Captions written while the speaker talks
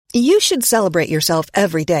You should celebrate yourself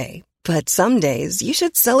every day, but some days you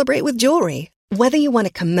should celebrate with jewelry. Whether you want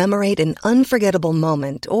to commemorate an unforgettable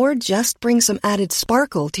moment or just bring some added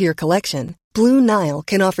sparkle to your collection, Blue Nile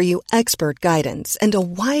can offer you expert guidance and a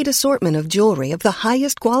wide assortment of jewelry of the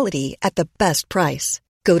highest quality at the best price.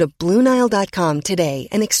 Go to BlueNile.com today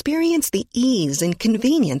and experience the ease and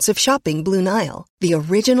convenience of shopping Blue Nile, the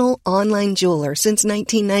original online jeweler since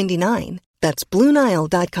 1999. That's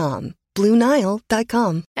BlueNile.com.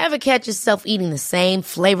 BlueNile.com. Ever catch yourself eating the same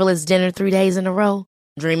flavorless dinner 3 days in a row?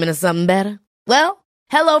 Dreaming of something better? Well,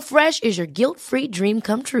 HelloFresh is your guilt-free dream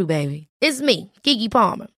come true, baby. It's me, Keke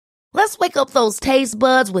Palmer. Let's wake up those taste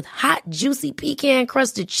buds with hot, juicy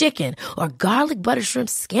pecan-crusted chicken or garlic butter shrimp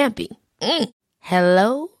scampi.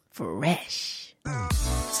 Hello Fresh.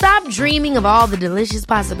 Stop dreaming of all the delicious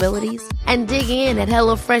possibilities and dig in at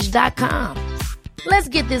HelloFresh.com. Let's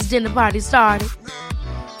get this dinner party started.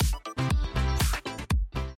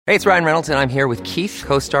 Hey, it's Ryan Reynolds, and I'm here with Keith,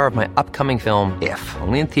 co-star of my upcoming film, If,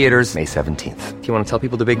 only in theaters May 17th. Do you want to tell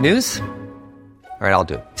people the big news? All right, I'll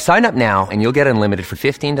do it. Sign up now and you'll get unlimited for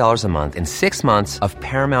 $15 a month and 6 months of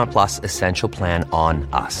Paramount Plus Essential Plan on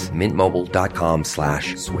us.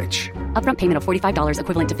 MintMobile.com/switch. Upfront payment of $45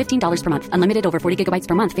 equivalent to $15 per month. Unlimited over 40 gigabytes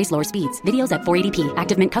per month. Face lower speeds. Videos at 480p.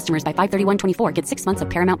 Active Mint customers by 531.24 get 6 months of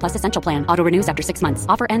Paramount Plus Essential Plan. Auto renews after 6 months.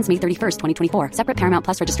 Offer ends May 31st, 2024. Separate Paramount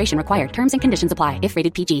Plus registration required. Terms and conditions apply if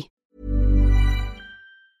rated PG.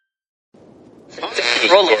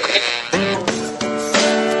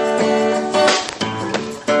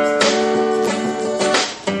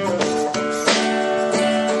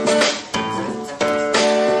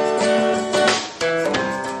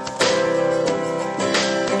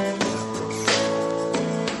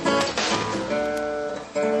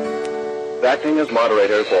 Acting as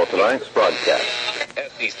moderator for tonight's broadcast.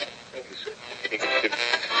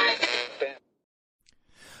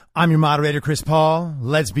 I'm your moderator, Chris Paul.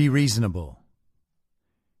 Let's be reasonable.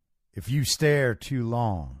 If you stare too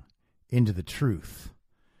long into the truth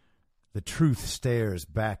stares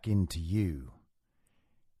back into you,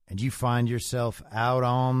 and you find yourself out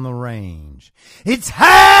on the range. It's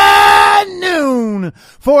high noon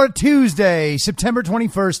for Tuesday, September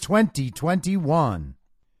 21st, 2021.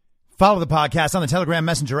 Follow the podcast on the Telegram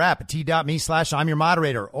Messenger app at t.me/I'm your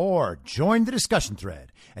moderator, or join the discussion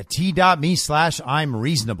thread at t.me/I'm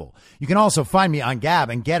reasonable. You can also find me on Gab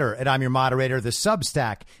and Getter at I'm your moderator. The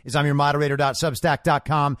Substack is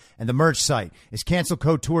I'mYourModerator.substack.com, and the merch site is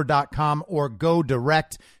cancelcouture.com, or go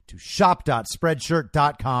direct to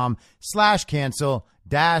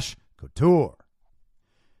shop.spreadshirt.com/cancel-couture.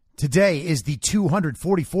 Today is the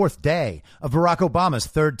 244th day of Barack Obama's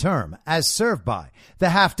third term, as served by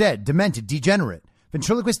the half-dead, demented, degenerate,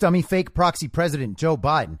 ventriloquist dummy, fake proxy president Joe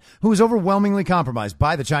Biden, who is overwhelmingly compromised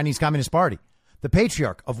by the Chinese Communist Party, the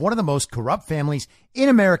patriarch of one of the most corrupt families in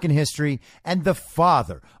American history, and the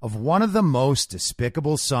father of one of the most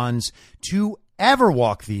despicable sons to ever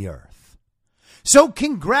walk the earth. So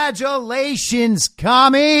congratulations,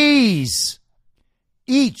 commies!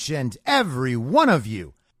 Each and every one of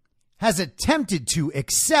you has attempted to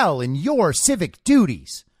excel in your civic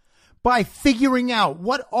duties by figuring out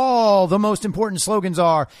what all the most important slogans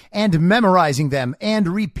are and memorizing them and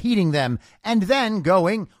repeating them, and then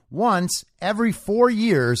going once every 4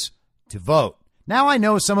 years to vote. Now, I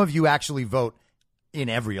know some of you actually vote in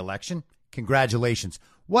every election. Congratulations.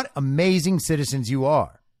 What amazing citizens you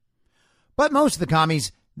are. But most of the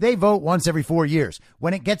commies, they vote once every 4 years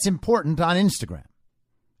when it gets important on Instagram.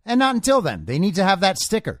 And not until then. They need to have that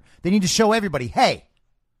sticker. They need to show everybody, hey,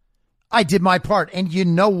 I did my part. And you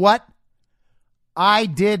know what? I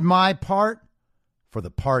did my part for the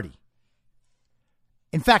party.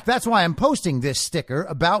 In fact, that's why I'm posting this sticker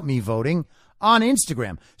about me voting on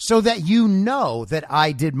Instagram, so that you know that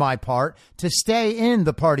I did my part to stay in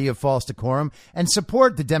the party of false decorum and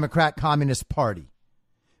support the Democrat Communist Party.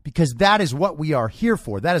 Because that is what we are here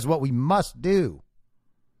for. That is what we must do.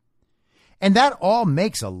 And that all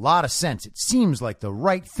makes a lot of sense. It seems like the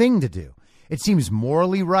right thing to do. It seems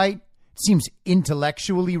morally right. It seems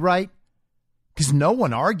intellectually right. Because no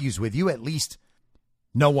one argues with you, at least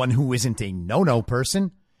no one who isn't a no-no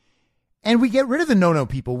person. And we get rid of the no-no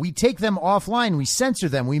people. We take them offline. We censor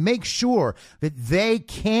them. We make sure that they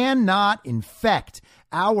cannot infect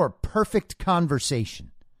our perfect conversation.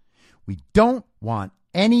 We don't want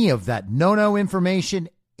any of that no-no information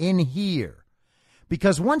in here.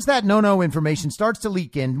 Because once that no-no information starts to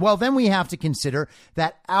leak in, well, then we have to consider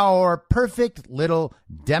that our perfect little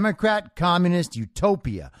Democrat communist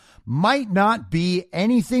utopia might not be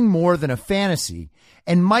anything more than a fantasy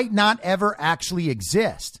and might not ever actually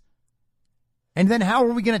exist. And then how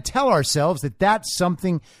are we going to tell ourselves that that's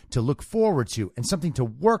something to look forward to and something to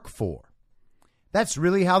work for? That's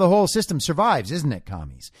really how the whole system survives, isn't it,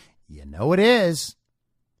 commies? You know it is.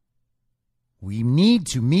 We need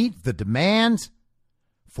to meet the demand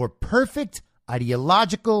for perfect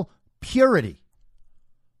ideological purity,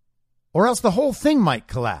 or else the whole thing might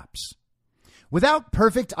collapse. Without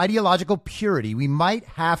perfect ideological purity, we might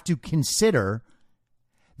have to consider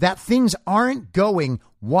that things aren't going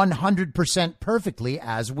 100% perfectly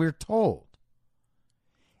as we're told.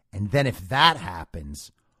 And then if that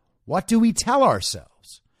happens, what do we tell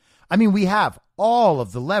ourselves? I mean, we have all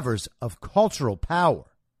of the levers of cultural power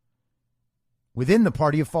within the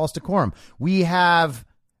party of false decorum. We have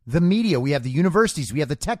the media, we have the universities, we have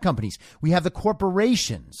the tech companies, we have the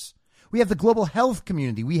corporations, we have the global health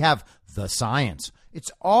community, we have the science.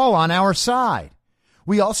 It's all on our side.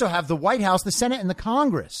 We also have the White House, the Senate, and the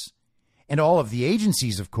Congress, and all of the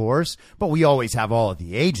agencies, of course, but we always have all of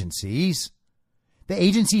the agencies. The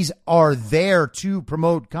agencies are there to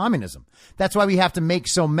promote communism. That's why we have to make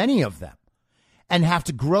so many of them and have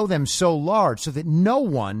to grow them so large so that no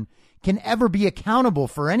one can ever be accountable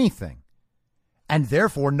for anything. And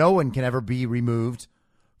therefore, no one can ever be removed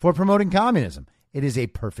for promoting communism. It is a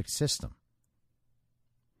perfect system.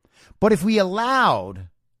 But if we allowed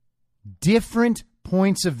different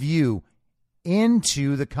points of view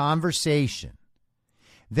into the conversation,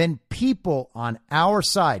 then people on our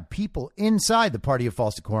side, people inside the party of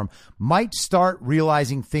false decorum, might start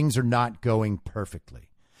realizing things are not going perfectly.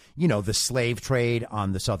 You know, the slave trade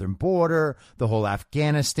on the southern border, the whole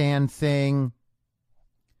Afghanistan thing,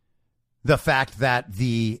 the fact that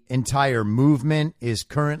the entire movement is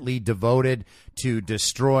currently devoted to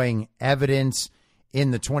destroying evidence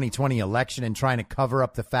in the 2020 election and trying to cover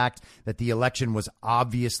up the fact that the election was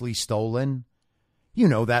obviously stolen. You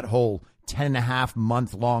know, that whole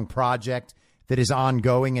 10.5-month-long project that is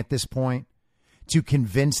ongoing at this point to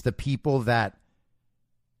convince the people that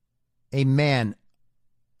a man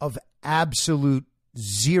of absolute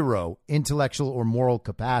zero intellectual or moral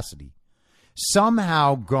capacity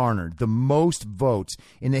somehow garnered the most votes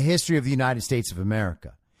in the history of the United States of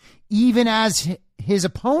America, even as his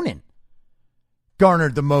opponent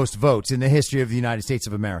garnered the most votes in the history of the United States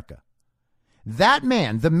of America. That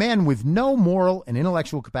man, the man with no moral and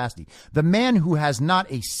intellectual capacity, the man who has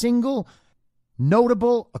not a single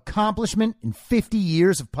notable accomplishment in 50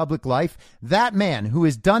 years of public life, that man who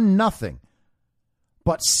has done nothing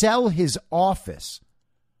but sell his office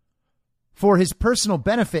for his personal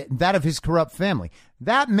benefit and that of his corrupt family,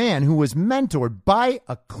 that man who was mentored by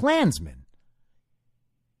a Klansman,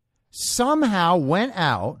 somehow went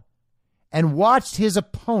out and watched his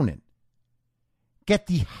opponent get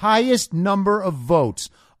the highest number of votes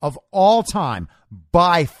of all time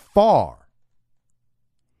by far.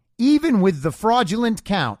 Even with the fraudulent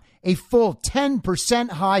count, a full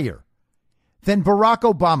 10% higher than Barack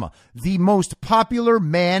Obama, the most popular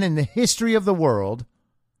man in the history of the world.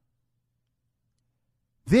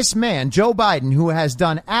 This man, Joe Biden, who has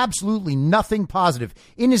done absolutely nothing positive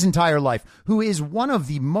in his entire life, who is one of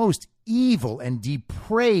the most evil and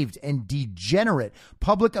depraved and degenerate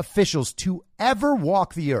public officials to ever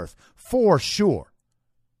walk the earth, for sure.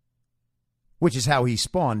 Which is how he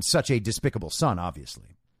spawned such a despicable son,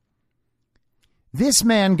 obviously. This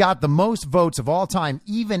man got the most votes of all time,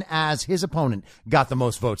 even as his opponent got the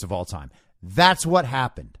most votes of all time. That's what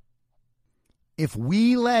happened. If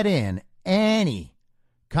we let in any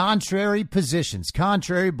contrary positions,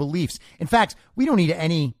 contrary beliefs, in fact, we don't need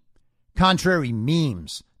any contrary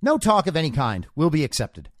memes. No talk of any kind will be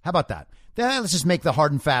accepted. How about that? Let's just make the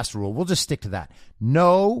hard and fast rule. We'll just stick to that.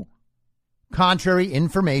 No contrary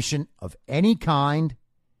information of any kind,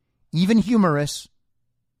 even humorous,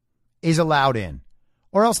 is allowed in,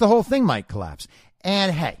 or else the whole thing might collapse.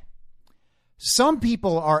 And hey, some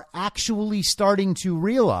people are actually starting to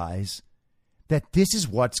realize that this is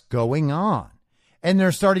what's going on. And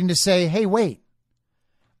they're starting to say, hey, wait,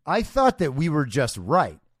 I thought that we were just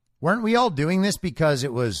right. Weren't we all doing this because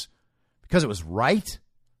it was right?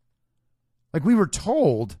 Like, we were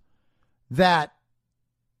told that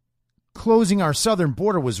closing our southern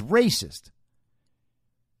border was racist.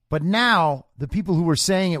 But now the people who were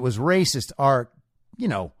saying it was racist are,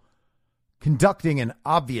 conducting an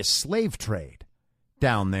obvious slave trade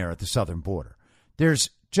down there at the southern border. There's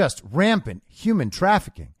just rampant human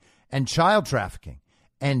trafficking and child trafficking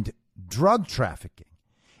and drug trafficking.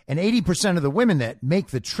 And 80% of the women that make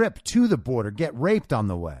the trip to the border get raped on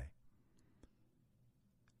the way.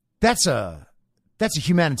 That's a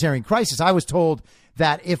humanitarian crisis. I was told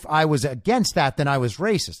that if I was against that, then I was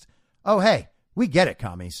racist. Oh, hey, we get it,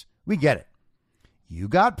 commies. We get it. You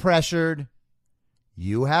got pressured.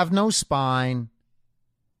 you have no spine,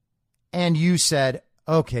 and you said,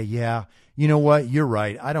 okay, yeah, you know what? You're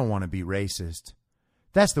right. I don't want to be racist.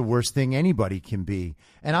 That's the worst thing anybody can be.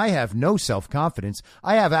 And I have no self-confidence.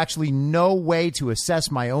 I have actually no way to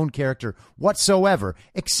assess my own character whatsoever,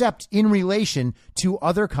 except in relation to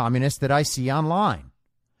other communists that I see online.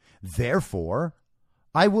 Therefore,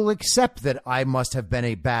 I will accept that I must have been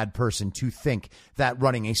a bad person to think that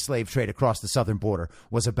running a slave trade across the southern border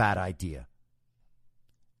was a bad idea.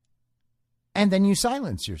 And then you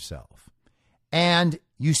silence yourself. And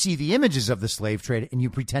you see the images of the slave trade and you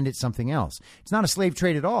pretend it's something else. It's not a slave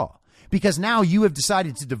trade at all, because now you have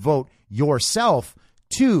decided to devote yourself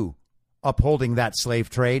to upholding that slave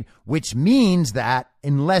trade, which means that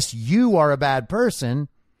unless you are a bad person,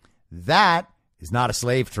 that is not a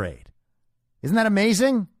slave trade. Isn't that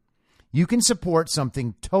amazing? You can support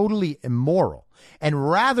something totally immoral, and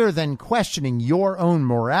rather than questioning your own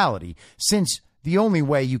morality, since the only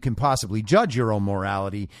way you can possibly judge your own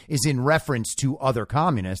morality is in reference to other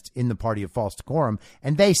communists in the party of false decorum.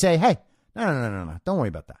 And they say, hey, no. Don't worry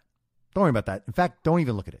about that. Don't worry about that. In fact, don't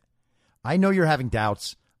even look at it. I know you're having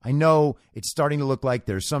doubts. I know it's starting to look like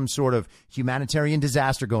there's some sort of humanitarian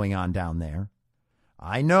disaster going on down there.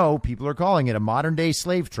 I know people are calling it a modern day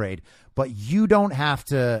slave trade, but you don't have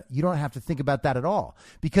to think about that at all,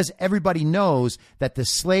 because everybody knows that the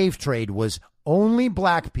slave trade was only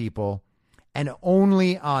black people and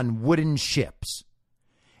only on wooden ships.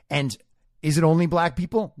 And is it only black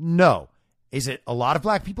people? No. Is it a lot of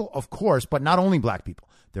black people? Of course, but not only black people.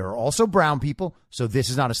 There are also brown people, so this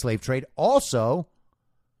is not a slave trade. Also,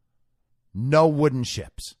 no wooden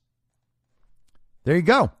ships. There you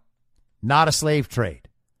go. Not a slave trade.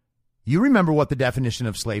 You remember what the definition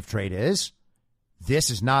of slave trade is. This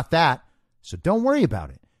is not that, so don't worry about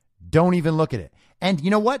it. Don't even look at it. And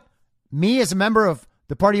you know what? Me as a member of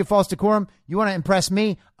the party of false decorum, you want to impress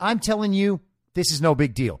me? I'm telling you, this is no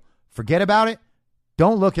big deal. Forget about it.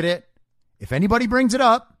 Don't look at it. If anybody brings it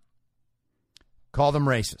up, call them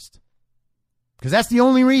racist. Because that's the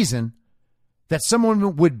only reason that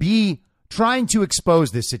someone would be trying to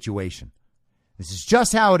expose this situation. This is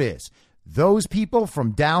just how it is. Those people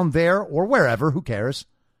from down there or wherever, who cares?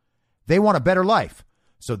 They want a better life.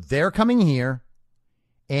 So they're coming here,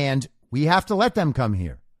 and we have to let them come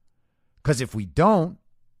here. Because if we don't,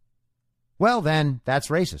 well, then that's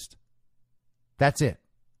racist. That's it.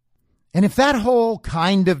 And if that whole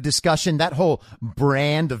kind of discussion, that whole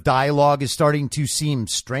brand of dialogue is starting to seem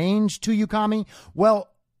strange to you, Kami, well,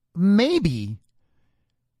 maybe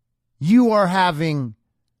you are having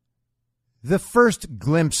the first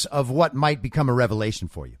glimpse of what might become a revelation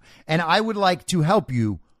for you. And I would like to help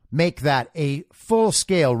you make that a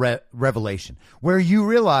full-scale revelation, where you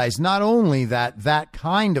realize not only that that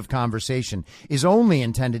kind of conversation is only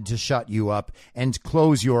intended to shut you up and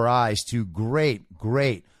close your eyes to great,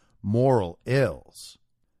 great moral ills,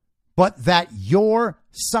 but that your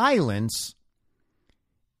silence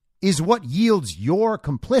is what yields your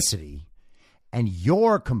complicity, and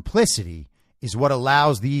your complicity is what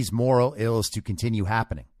allows these moral ills to continue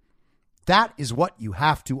happening. That is what you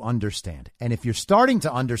have to understand. And if you're starting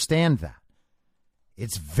to understand that,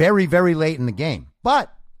 it's very, very late in the game.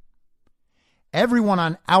 But everyone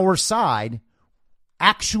on our side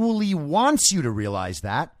actually wants you to realize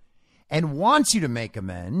that, and wants you to make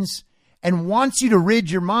amends, and wants you to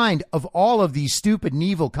rid your mind of all of these stupid and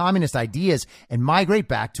evil communist ideas and migrate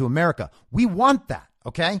back to America. We want that,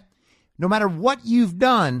 okay? No matter what you've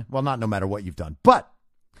done, well, not no matter what you've done, but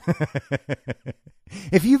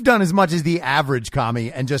if you've done as much as the average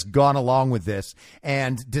commie and just gone along with this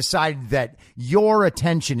and decided that your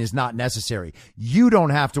attention is not necessary, you don't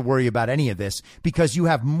have to worry about any of this, because you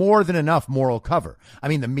have more than enough moral cover. I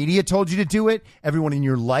mean, the media told you to do it. Everyone in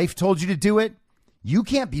your life told you to do it. You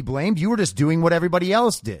can't be blamed. You were just doing what everybody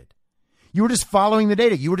else did. You were just following the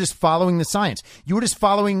data. You were just following the science. You were just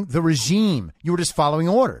following the regime. You were just following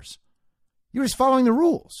orders. You were just following the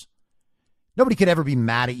rules. Nobody could ever be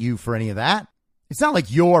mad at you for any of that. It's not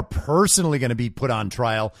like you're personally going to be put on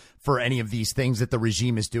trial for any of these things that the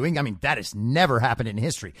regime is doing. I mean, that has never happened in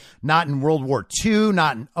history. Not in World War II,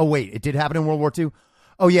 not in, oh, wait, it did happen in World War II?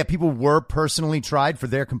 Oh, yeah, people were personally tried for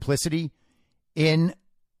their complicity in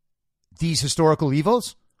these historical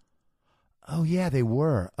evils? Oh, yeah, they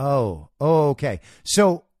were. Oh, okay.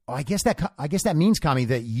 So I guess that means, Kami,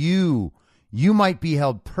 that you might be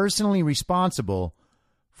held personally responsible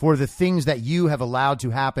for the things that you have allowed to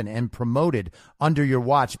happen and promoted under your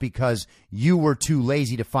watch because you were too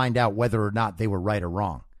lazy to find out whether or not they were right or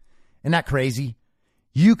wrong. Isn't that crazy?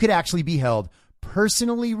 You could actually be held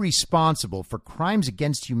personally responsible for crimes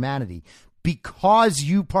against humanity because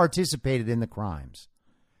you participated in the crimes.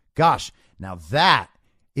 Gosh, now that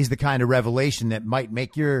is the kind of revelation that might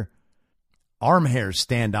make your arm hairs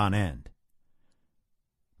stand on end.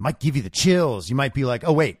 Might give you the chills. You might be like,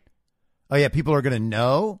 oh, wait. Oh, yeah, people are going to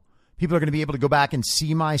know. People are going to be able to go back and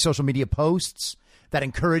see my social media posts that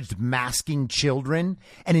encouraged masking children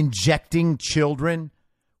and injecting children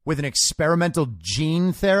with an experimental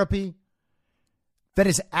gene therapy that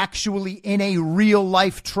is actually in a real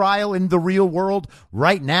life trial in the real world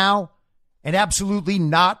right now and absolutely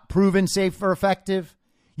not proven safe or effective.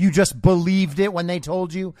 You just believed it when they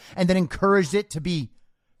told you and then encouraged it to be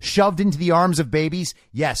shoved into the arms of babies.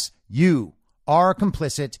 Yes, you are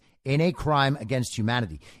complicit in a crime against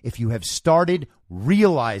humanity. If you have started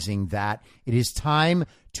realizing that, it is time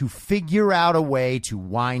to figure out a way to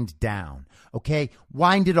wind down. Okay?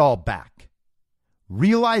 Wind it all back.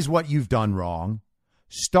 Realize what you've done wrong.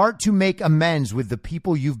 Start to make amends with the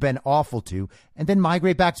people you've been awful to, and then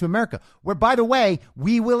migrate back to America, where, by the way,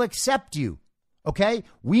 we will accept you. Okay?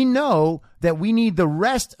 We know that we need the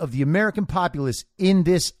rest of the American populace in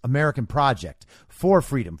this American project for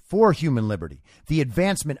freedom, for human liberty, the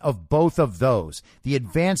advancement of both of those, the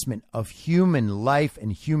advancement of human life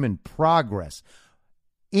and human progress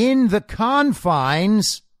in the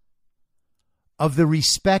confines of the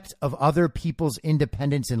respect of other people's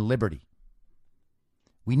independence and liberty.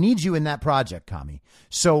 We need you in that project, Kami.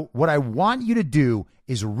 So what I want you to do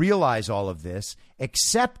is realize all of this,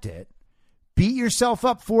 accept it, beat yourself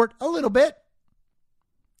up for it a little bit,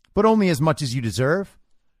 but only as much as you deserve.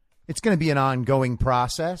 It's going to be an ongoing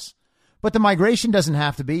process, but the migration doesn't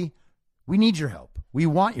have to be. We need your help. We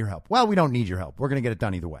want your help. Well, we don't need your help. We're going to get it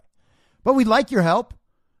done either way, but we'd like your help.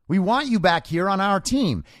 We want you back here on our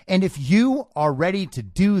team. And if you are ready to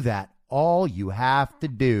do that, all you have to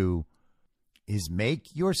do is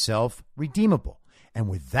make yourself redeemable. And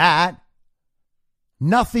with that,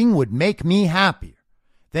 nothing would make me happier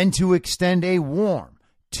than to extend a warm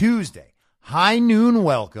Tuesday high noon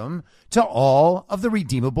welcome to all of the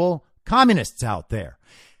redeemable communists out there.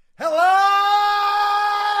 Hello,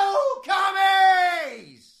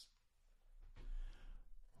 commies!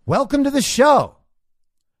 Welcome to the show.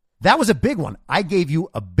 That was a big one. I gave you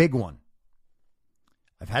a big one.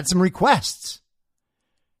 I've had some requests.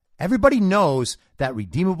 Everybody knows that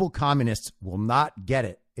redeemable communists will not get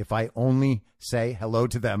it if I only say hello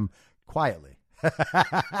to them quietly.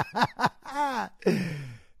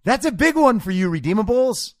 That's a big one for you,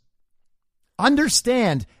 redeemables.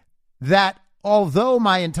 Understand that although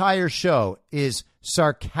my entire show is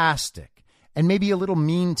sarcastic and maybe a little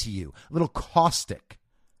mean to you, a little caustic,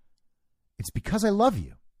 it's because I love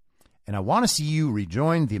you. And I want to see you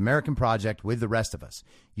rejoin the American project with the rest of us.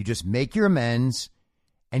 You just make your amends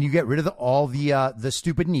and you get rid of all the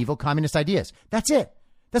stupid and evil communist ideas. That's it.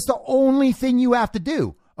 That's the only thing you have to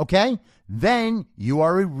do. Okay? Then you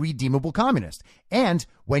are a redeemable communist. And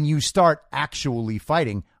when you start actually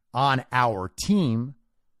fighting on our team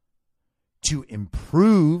to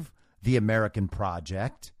improve the American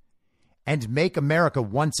project and make America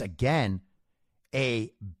once again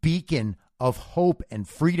a beacon of hope and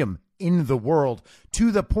freedom in the world,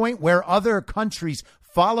 to the point where other countries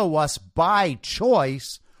follow us by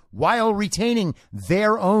choice while retaining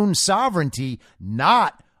their own sovereignty,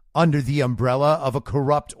 not under the umbrella of a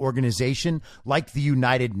corrupt organization like the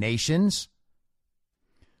United Nations.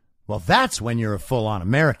 Well, that's when you're a full-on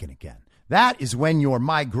American again. That is when your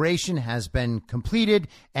migration has been completed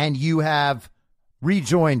and you have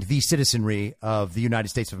rejoined the citizenry of the United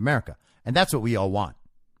States of America. And that's what we all want.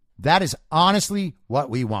 That is honestly what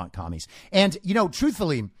we want, commies. And, you know,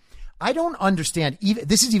 truthfully, I don't understand.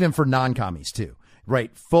 This is even for non-commies, too,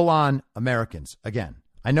 right? Full-on Americans. Again,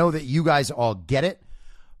 I know that you guys all get it.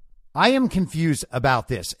 I am confused about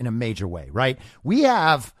this in a major way, right? We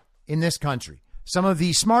have in this country some of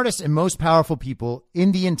the smartest and most powerful people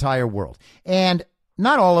in the entire world. And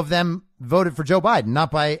not all of them voted for Joe Biden,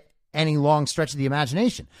 not by any long stretch of the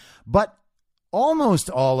imagination. But almost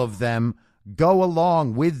all of them go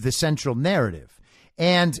along with the central narrative.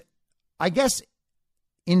 And I guess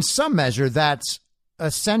in some measure, that's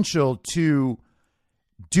essential to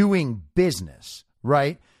doing business,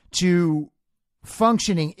 right? To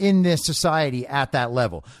functioning in this society at that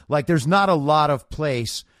level. Like there's not a lot of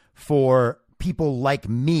place for people like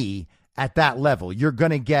me at that level. You're going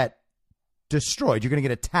to get destroyed. You're going to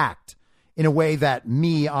get attacked in a way that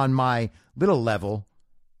me on my little level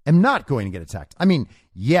am not going to get attacked. I mean,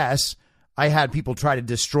 yes, I had people try to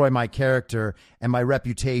destroy my character and my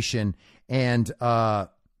reputation and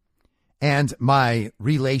and my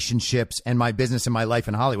relationships and my business and my life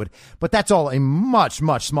in Hollywood. But that's all a much,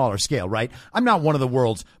 much smaller scale, right? I'm not one of the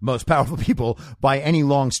world's most powerful people by any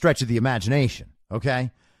long stretch of the imagination,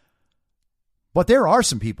 okay? But there are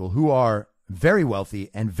some people who are very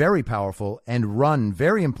wealthy and very powerful and run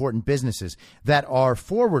very important businesses that are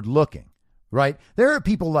forward looking, right? There are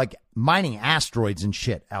people like mining asteroids and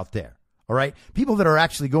shit out there, all right? People that are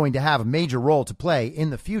actually going to have a major role to play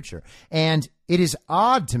in the future. And it is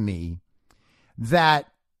odd to me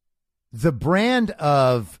that the brand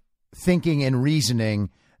of thinking and reasoning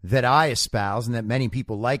that I espouse and that many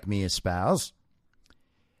people like me espouse,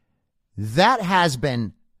 that has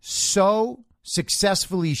been so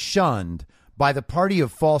successfully shunned by the party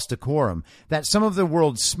of false decorum that some of the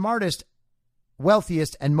world's smartest,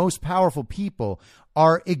 wealthiest, and most powerful people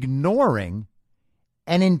are ignoring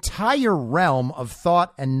an entire realm of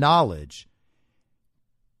thought and knowledge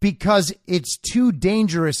because it's too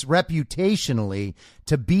dangerous reputationally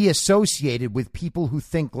to be associated with people who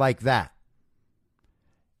think like that.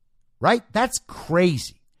 Right? That's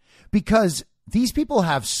crazy because these people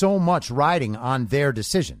have so much riding on their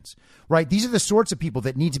decisions. Right? These are the sorts of people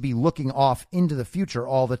that need to be looking off into the future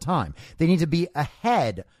all the time. They need to be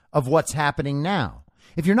ahead of what's happening now.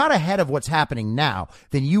 If you're not ahead of what's happening now,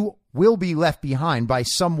 then you will be left behind by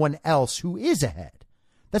someone else who is ahead.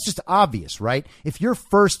 That's just obvious, right? If you're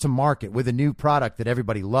first to market with a new product that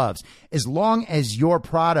everybody loves, as long as your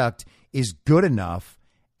product is good enough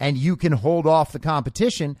and you can hold off the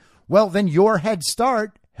competition, well, then your head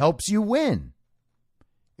start helps you win.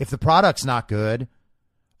 If the product's not good,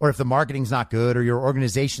 or if the marketing's not good, or your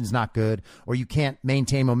organization's not good, or you can't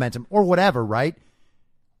maintain momentum, or whatever, right?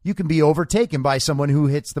 You can be overtaken by someone who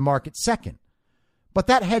hits the market second. But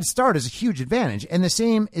that head start is a huge advantage. And the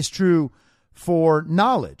same is true for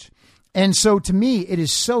knowledge. And so to me, it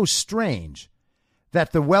is so strange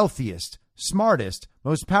that the wealthiest, smartest,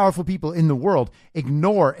 most powerful people in the world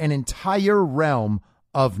ignore an entire realm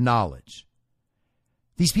of knowledge.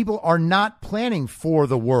 These people are not planning for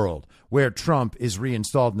the world where Trump is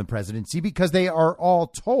reinstalled in the presidency because they are all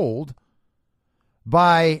told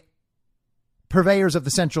by purveyors of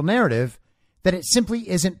the central narrative that it simply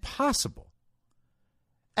isn't possible.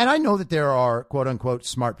 And I know that there are, quote unquote,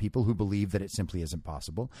 smart people who believe that it simply isn't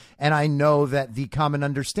possible. And I know that the common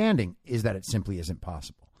understanding is that it simply isn't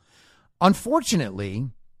possible. Unfortunately,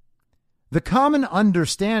 the common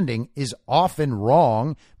understanding is often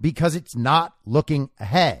wrong because it's not looking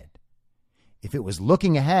ahead. If it was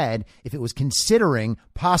looking ahead, if it was considering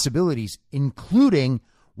possibilities, including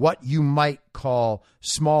what you might call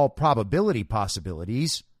small probability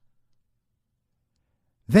possibilities,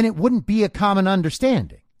 then it wouldn't be a common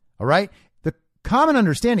understanding. All right? The common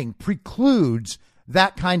understanding precludes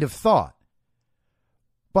that kind of thought.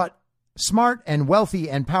 But smart and wealthy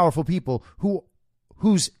and powerful people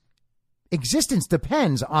whose existence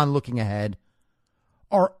depends on looking ahead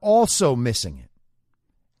are also missing it.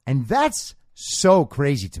 And that's so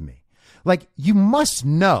crazy to me. Like, you must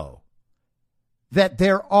know that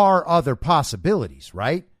there are other possibilities,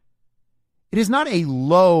 right? It is not a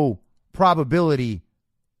low probability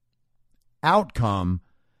outcome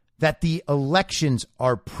that the elections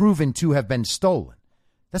are proven to have been stolen.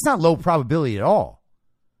 That's not low probability at all.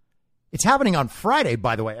 It's happening on Friday,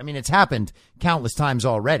 by the way. I mean, it's happened countless times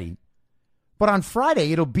already. But on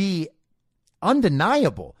Friday, it'll be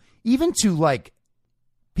undeniable, even to like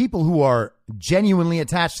people who are genuinely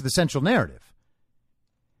attached to the central narrative.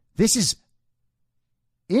 This is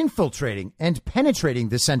infiltrating and penetrating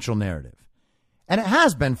the central narrative. And it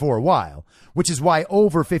has been for a while, which is why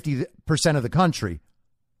over 50% of the country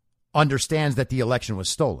understands that the election was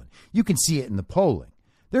stolen. You can see it in the polling.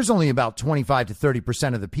 There's only about 25 to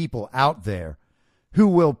 30% of the people out there who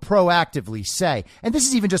will proactively say, and this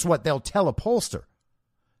is even just what they'll tell a pollster.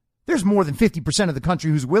 There's more than 50% of the country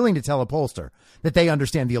who's willing to tell a pollster that they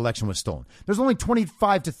understand the election was stolen. There's only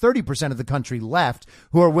 25 to 30% of the country left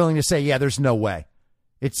who are willing to say, yeah, there's no way.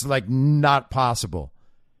 It's like not possible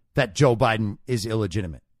that Joe Biden is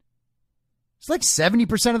illegitimate. It's like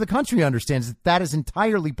 70% of the country understands that that is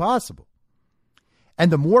entirely possible.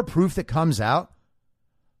 And the more proof that comes out,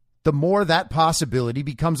 the more that possibility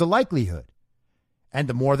becomes a likelihood. And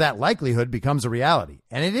the more that likelihood becomes a reality.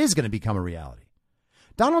 And it is going to become a reality.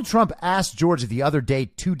 Donald Trump asked Georgia the other day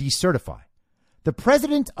to decertify. The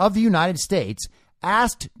president of the United States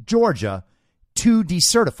asked Georgia to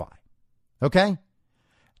decertify. Okay?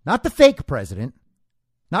 Not the fake president,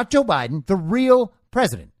 not Joe Biden, the real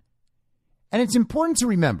president. And it's important to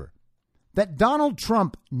remember that Donald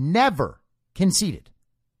Trump never conceded.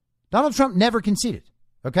 Donald Trump never conceded.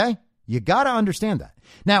 Okay? You got to understand that.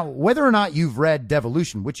 Now, whether or not you've read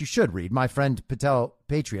Devolution, which you should read, my friend Patel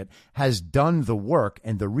Patriot has done the work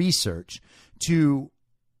and the research to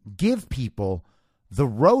give people the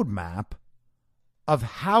roadmap of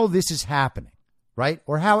how this is happening, right?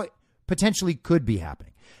 Or how it potentially could be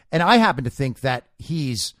happening. And I happen to think that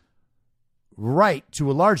he's right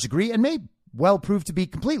to a large degree and may well prove to be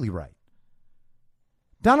completely right.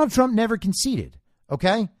 Donald Trump never conceded,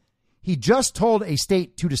 okay? He just told a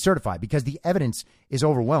state to decertify because the evidence is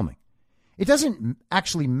overwhelming. It doesn't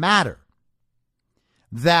actually matter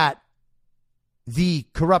that the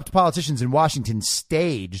corrupt politicians in Washington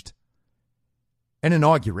staged an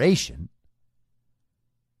inauguration.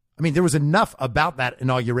 I mean, there was enough about that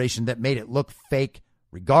inauguration that made it look fake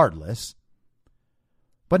regardless.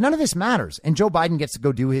 But none of this matters. And Joe Biden gets to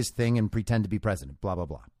go do his thing and pretend to be president, blah, blah,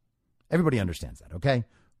 blah. Everybody understands that, okay?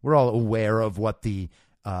 We're all aware of what the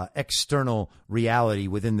external reality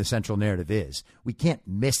within the central narrative is. We can't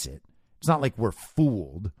miss it. It's not like we're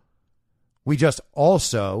fooled. We just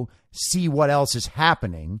also see what else is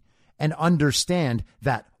happening and understand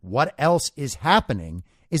that what else is happening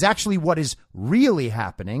is actually what is really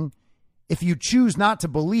happening if you choose not to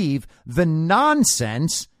believe the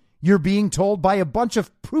nonsense you're being told by a bunch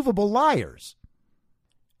of provable liars.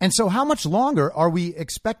 And so how much longer are we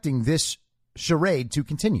expecting this charade to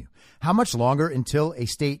continue? How much longer until a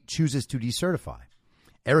state chooses to decertify?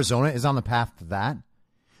 Arizona is on the path to that.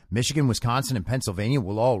 Michigan, Wisconsin, and Pennsylvania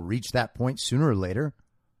will all reach that point sooner or later.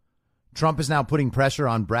 Trump is now putting pressure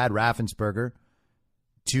on Brad Raffensperger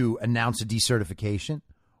to announce a decertification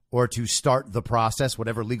or to start the process,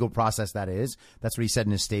 whatever legal process that is. That's what he said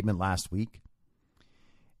in his statement last week.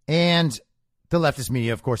 And the leftist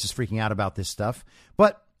media, of course, is freaking out about this stuff.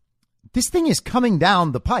 But this thing is coming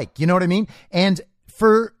down the pike. You know what I mean? And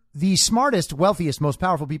for the smartest, wealthiest, most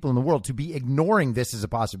powerful people in the world to be ignoring this as a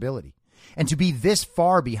possibility and to be this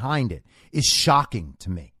far behind it is shocking to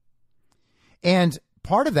me. And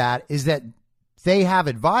part of that is that they have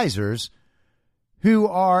advisors who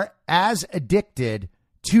are as addicted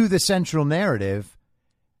to the central narrative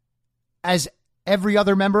as every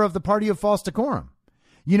other member of the party of false decorum.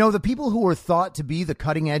 You know, the people who are thought to be the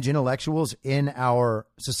cutting edge intellectuals in our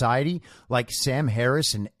society, like Sam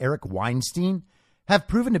Harris and Eric Weinstein, have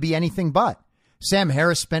proven to be anything but. Sam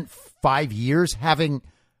Harris spent 5 years having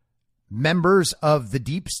members of the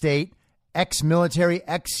deep state, ex-military,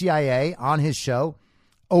 ex-CIA on his show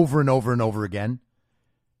over and over and over again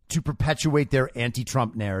to perpetuate their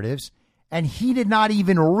anti-Trump narratives. And he did not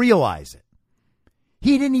even realize it.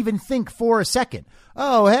 He didn't even think for a second,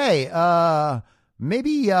 oh, hey,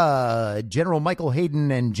 maybe General Michael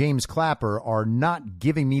Hayden and James Clapper are not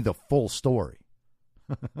giving me the full story.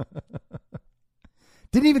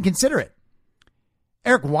 Didn't even consider it.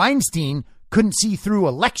 Eric Weinstein couldn't see through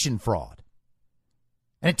election fraud.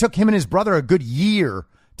 And it took him and his brother a good year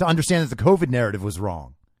to understand that the COVID narrative was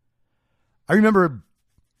wrong. I remember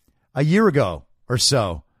a year ago or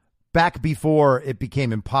so, back before it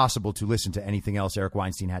became impossible to listen to anything else Eric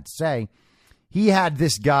Weinstein had to say, he had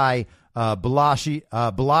this guy,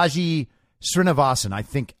 Balaji Srinivasan. I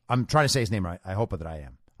think I'm trying to say his name right. I hope that I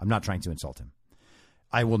am. I'm not trying to insult him.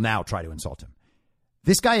 I will now try to insult him.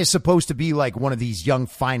 This guy is supposed to be like one of these young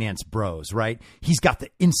finance bros, right? He's got the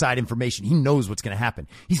inside information. He knows what's going to happen.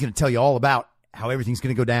 He's going to tell you all about how everything's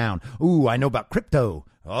going to go down. Ooh, I know about crypto.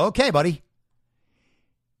 Okay, buddy.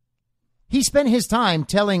 He spent his time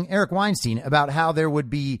telling Eric Weinstein about how there would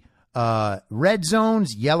be red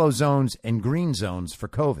zones, yellow zones, and green zones for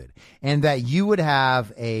COVID, and that you would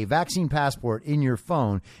have a vaccine passport in your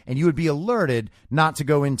phone and you would be alerted not to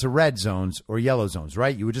go into red zones or yellow zones,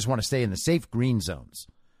 right? You would just want to stay in the safe green zones.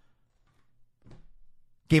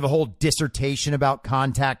 Gave a whole dissertation about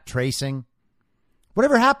contact tracing.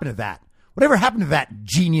 Whatever happened to that? Whatever happened to that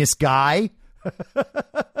genius guy?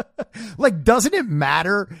 Like, doesn't it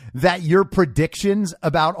matter that your predictions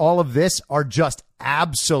about all of this are just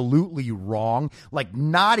absolutely wrong? Like,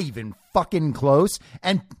 not even fucking close.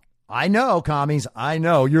 And I know, commies, I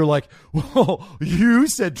know you're like, well, you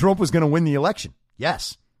said Trump was going to win the election.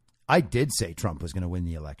 Yes, I did say Trump was going to win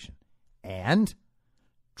the election. And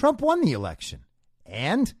Trump won the election.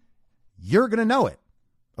 And you're going to know it.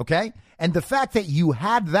 Okay? And the fact that you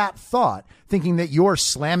had that thought, thinking that you're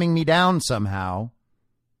slamming me down somehow,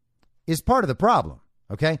 is part of the problem.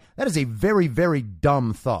 Okay? That is a very, very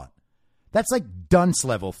dumb thought. That's like dunce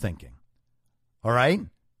level thinking. All right?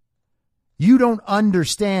 You don't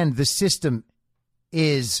understand the system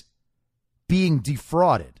is being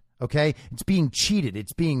defrauded. Okay? It's being cheated.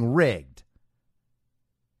 It's being rigged.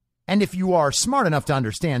 And if you are smart enough to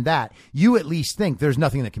understand that, you at least think there's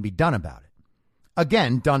nothing that can be done about it.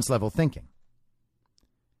 Again, dunce level thinking.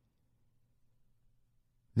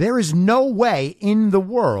 There is no way in the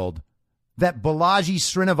world that Balaji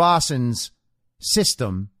Srinivasan's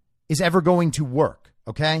system is ever going to work,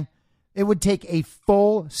 okay? It would take a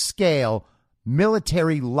full-scale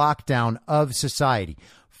military lockdown of society,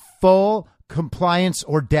 full compliance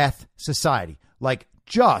or death society, like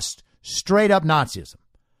just straight-up Nazism,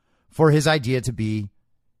 for his idea to be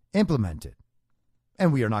implemented.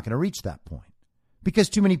 And we are not going to reach that point because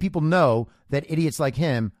too many people know that idiots like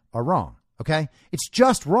him are wrong. Okay? It's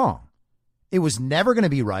just wrong. It was never going to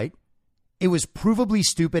be right. It was provably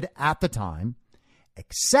stupid at the time,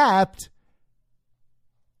 except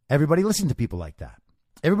everybody listened to people like that.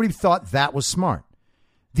 Everybody thought that was smart.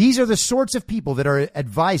 These are the sorts of people that are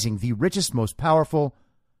advising the richest, most powerful,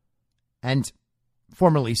 and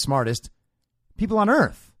formerly smartest people on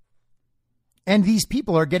earth. And these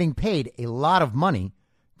people are getting paid a lot of money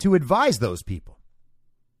to advise those people.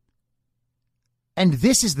 And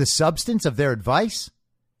this is the substance of their advice.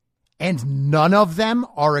 And none of them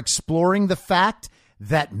are exploring the fact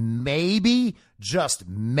that maybe, just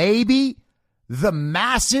maybe, the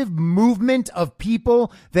massive movement of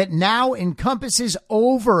people that now encompasses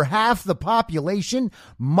over half the population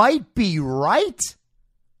might be right.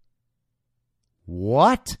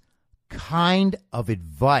 What kind of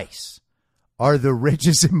advice are the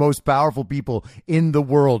richest and most powerful people in the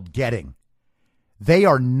world getting? They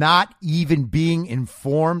are not even being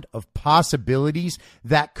informed of possibilities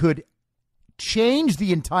that could change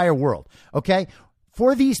the entire world. Okay?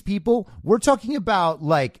 For these people, we're talking about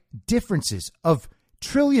like differences of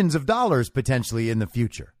trillions of dollars potentially in the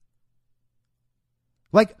future.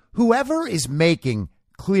 Like whoever is making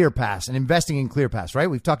ClearPass and investing in ClearPass, right?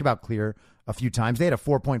 We've talked about Clear a few times. They had a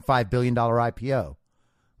 $4.5 billion IPO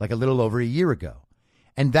like a little over a year ago.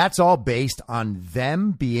 And that's all based on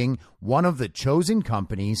them being one of the chosen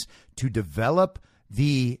companies to develop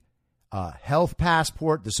the health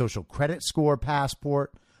passport, the social credit score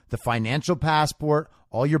passport, the financial passport,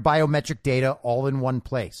 all your biometric data all in one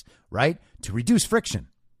place, right? To reduce friction.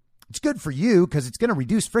 It's good for you because it's going to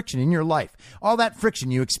reduce friction in your life. All that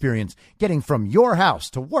friction you experience getting from your house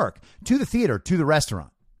to work, to the theater, to the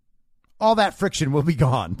restaurant. All that friction will be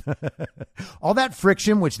gone. All that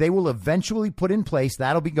friction, which they will eventually put in place,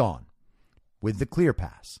 that'll be gone with the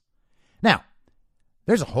ClearPass. Now,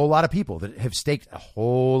 there's a whole lot of people that have staked a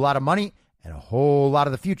whole lot of money and a whole lot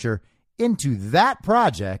of the future into that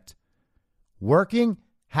project working,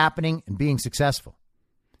 happening, and being successful.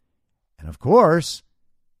 And of course,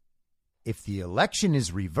 if the election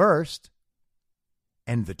is reversed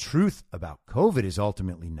and the truth about COVID is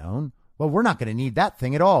ultimately known, well, we're not going to need that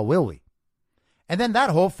thing at all, will we? And then that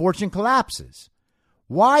whole fortune collapses.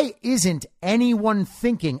 Why isn't anyone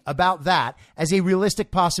thinking about that as a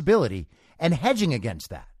realistic possibility and hedging against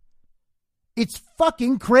that? It's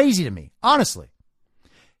fucking crazy to me, honestly.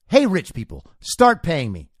 Hey, rich people, start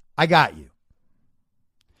paying me. I got you.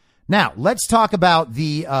 Now, let's talk about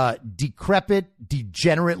the decrepit,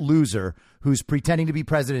 degenerate loser who's pretending to be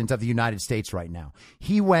president of the United States right now.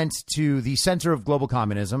 He went to the Center of Global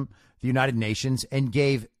Communism, the United Nations, and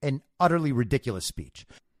gave an utterly ridiculous speech.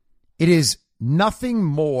 It is nothing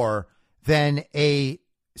more than a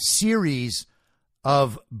series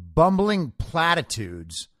of bumbling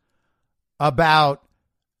platitudes about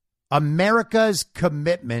America's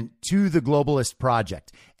commitment to the globalist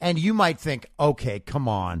project. And you might think, okay, come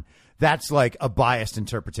on, that's like a biased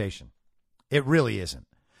interpretation. It really isn't.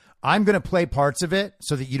 I'm going to play parts of it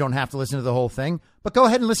so that you don't have to listen to the whole thing, but go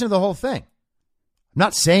ahead and listen to the whole thing. I'm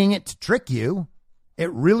not saying it to trick you. It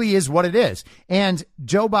really is what it is. And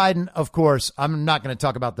Joe Biden, of course, I'm not going to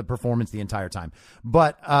talk about the performance the entire time,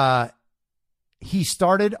 but he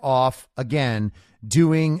started off again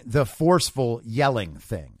doing the forceful yelling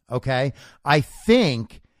thing. Okay. I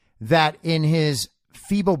think that in his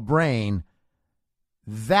feeble brain,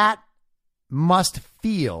 that must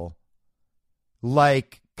feel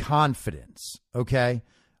like confidence. Okay.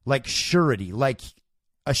 Like surety, like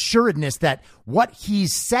assuredness that what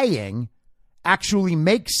he's saying actually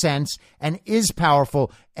makes sense and is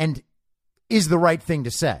powerful and is the right thing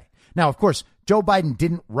to say. Now, of course, Joe Biden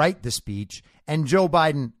didn't write the speech, and Joe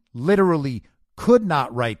Biden literally could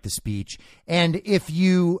not write the speech. And if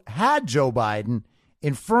you had Joe Biden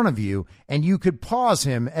in front of you and you could pause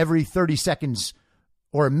him every 30 seconds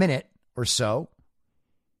or a minute or so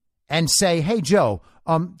and say, hey, Joe,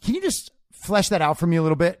 can you just flesh that out for me a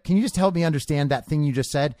little bit? Can you just help me understand that thing you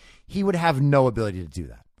just said? He would have no ability to do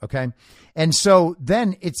that. Okay. And so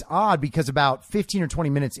then it's odd because about 15 or 20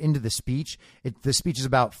 minutes into the speech, the speech is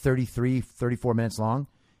about 33, 34 minutes long.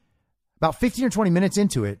 About 15 or 20 minutes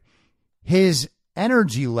into it, his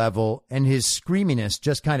energy level and his screaminess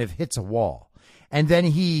just kind of hits a wall. And then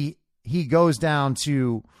he goes down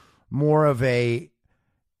to more of a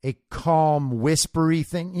calm, whispery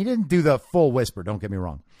thing. He didn't do the full whisper, don't get me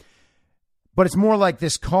wrong. But it's more like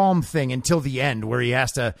this calm thing until the end where he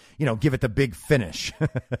has to, give it the big finish.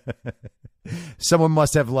 Someone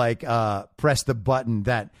must have pressed the button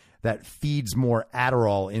that feeds more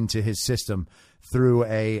Adderall into his system through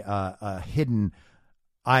a hidden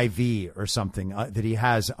IV or something that he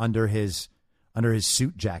has under his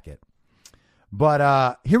suit jacket.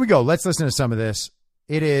 But here we go. Let's listen to some of this.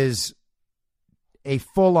 It is a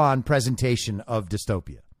full-on presentation of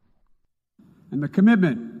dystopia. And the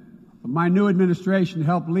commitment of my new administration to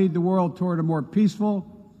help lead the world toward a more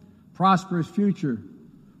peaceful, prosperous future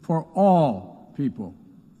for all people.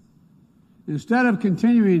 Instead of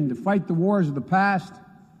continuing to fight the wars of the past,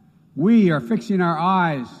 we are fixing our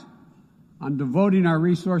eyes on devoting our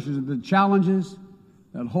resources to the challenges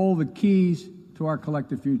that hold the keys to our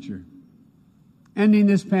collective future. Ending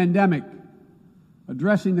this pandemic,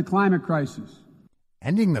 addressing the climate crisis.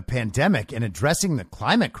 Ending the pandemic and addressing the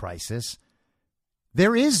climate crisis?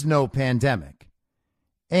 There is no pandemic.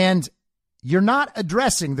 And you're not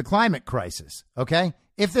addressing the climate crisis, okay?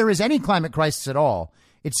 If there is any climate crisis at all,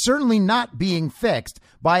 it's certainly not being fixed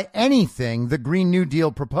by anything the Green New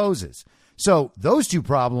Deal proposes. So those two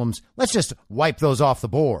problems, let's just wipe those off the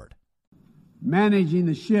board. Managing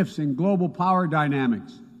the shifts in global power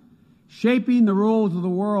dynamics. Shaping the rules of the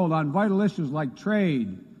world on vital issues like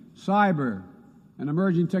trade, cyber, and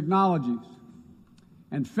emerging technologies,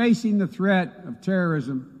 and facing the threat of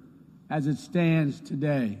terrorism as it stands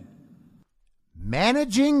today.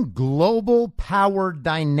 Managing global power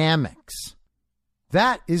dynamics.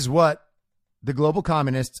 That is what the global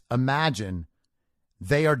communists imagine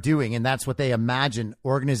they are doing, and that's what they imagine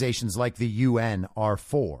organizations like the UN are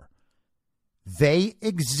for. They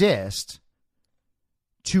exist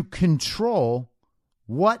to control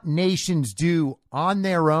what nations do on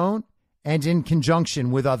their own and in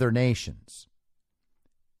conjunction with other nations.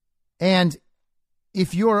 And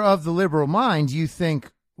if you're of the liberal mind, you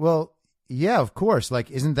think, well, yeah, of course.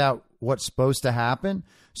 Isn't that what's supposed to happen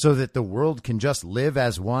so that the world can just live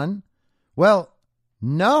as one? Well,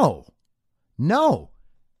 no.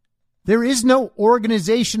 There is no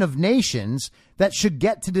organization of nations that should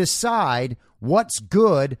get to decide what's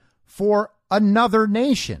good for another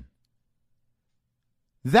nation.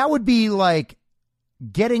 That would be like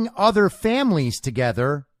getting other families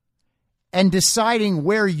together and deciding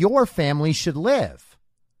where your family should live.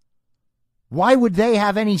 Why would they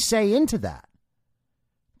have any say into that?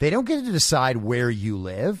 They don't get to decide where you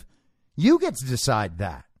live. You get to decide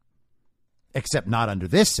that. Except not under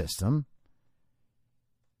this system.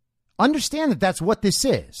 Understand that that's what this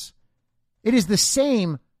is. It is the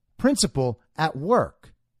same principle at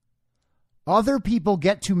work. Other people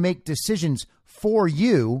get to make decisions for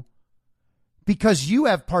you because you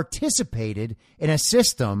have participated in a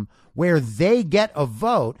system where they get a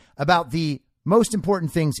vote about the most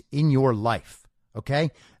important things in your life. Okay?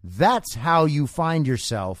 That's how you find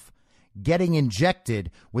yourself getting injected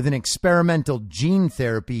with an experimental gene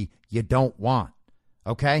therapy you don't want.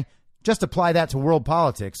 Okay? Just apply that to world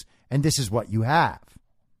politics, and this is what you have.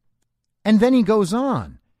 And then he goes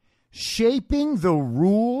on, shaping the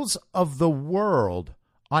rules of the world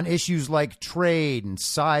on issues like trade and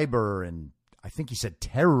cyber and I think he said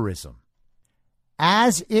terrorism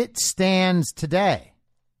as it stands today.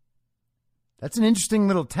 That's an interesting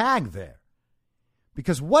little tag there.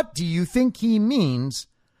 Because what do you think he means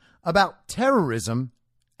about terrorism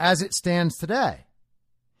as it stands today?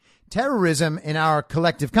 Terrorism in our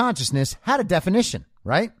collective consciousness had a definition,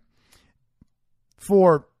 right?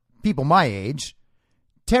 For people my age,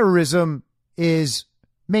 terrorism is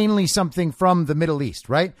mainly something from the Middle East,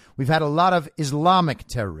 right? We've had a lot of Islamic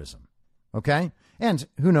terrorism, okay? And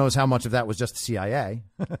who knows how much of that was just the CIA,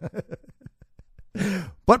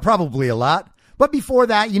 but probably a lot. But before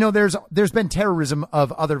that, there's been terrorism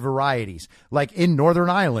of other varieties, like in Northern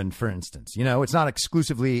Ireland, for instance. It's not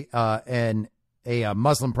exclusively a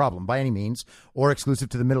Muslim problem by any means or exclusive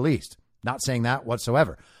to the Middle East. Not saying that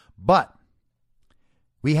whatsoever. But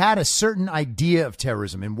we had a certain idea of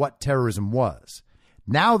terrorism and what terrorism was.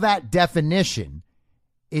 Now that definition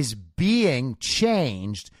is being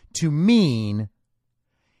changed to mean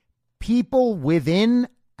people within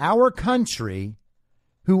our country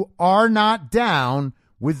who are not down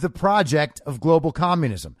with the project of global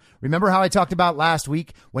communism. Remember how I talked about last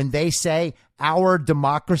week when they say our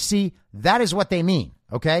democracy? That is what they mean,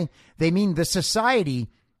 okay? They mean the society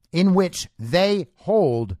in which they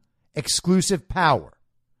hold exclusive power.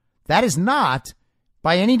 That is not,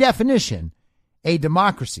 by any definition, a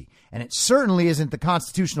democracy. And it certainly isn't the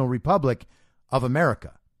constitutional republic of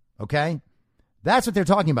America. Okay? That's what they're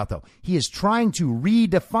talking about, though. He is trying to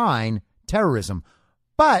redefine terrorism.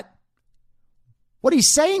 But what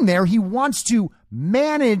he's saying there, he wants to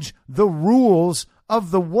manage the rules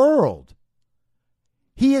of the world.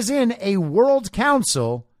 He is in a world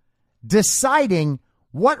council deciding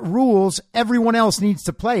what rules everyone else needs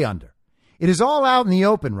to play under. It is all out in the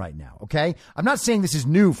open right now, okay? I'm not saying this is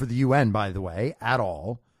new for the UN, by the way, at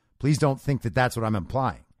all. Please don't think that that's what I'm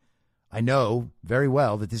implying. I know very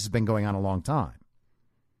well that this has been going on a long time.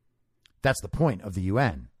 That's the point of the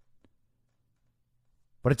UN.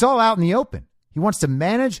 But it's all out in the open. He wants to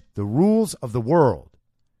manage the rules of the world.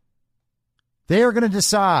 They are going to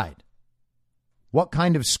decide what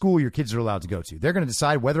kind of school your kids are allowed to go to. They're going to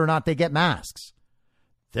decide whether or not they get masks.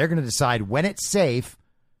 They're going to decide when it's safe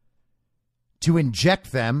to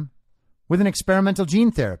inject them with an experimental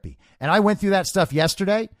gene therapy. And I went through that stuff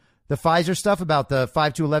yesterday, the Pfizer stuff about the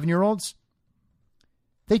 5 to 11-year-olds.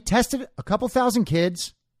 They tested a couple thousand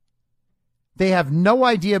kids. They have no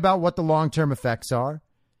idea about what the long-term effects are.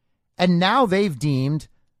 And now they've deemed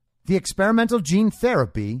the experimental gene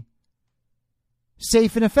therapy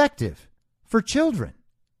safe and effective for children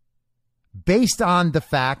based on the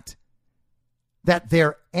fact that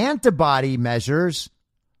their antibody measures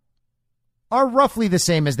are roughly the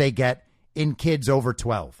same as they get in kids over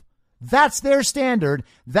 12. That's their standard.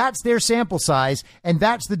 That's their sample size. And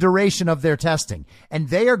that's the duration of their testing. And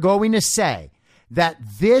they are going to say that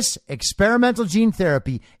this experimental gene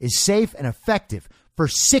therapy is safe and effective for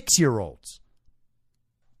 6-year-olds.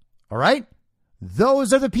 All right?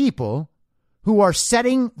 Those are the people who are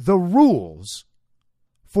setting the rules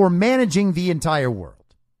for managing the entire world.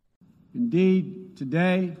 Indeed,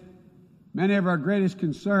 today, many of our greatest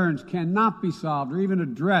concerns cannot be solved or even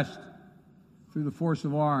addressed through the force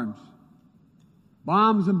of arms.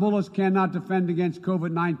 Bombs and bullets cannot defend against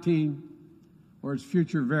COVID-19 or its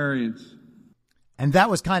future variants. And that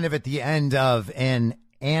was kind of at the end of an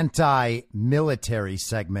anti-military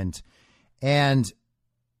segment. And,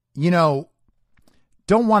 you know,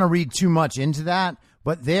 don't want to read too much into that,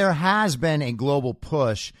 but there has been a global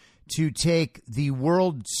push to take the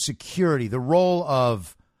world security, the role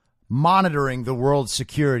of monitoring the world's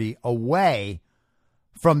security away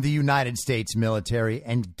from the United States military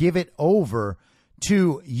and give it over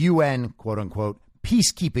to UN, quote unquote,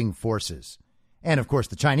 peacekeeping forces. And, of course,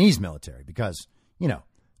 the Chinese military, because, you know,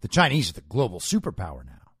 the Chinese are the global superpower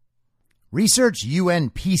now. Research UN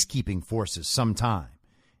peacekeeping forces sometime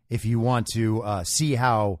if you want to see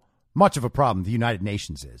how much of a problem the United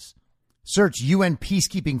Nations is. Search UN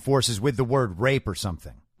peacekeeping forces with the word rape or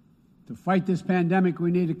something. To fight this pandemic,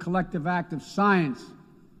 we need a collective act of science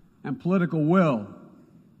and political will.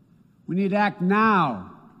 We need to act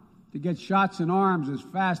now to get shots in arms as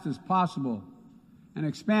fast as possible and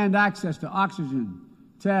expand access to oxygen,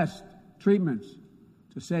 tests, treatments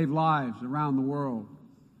to save lives around the world.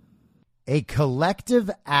 A collective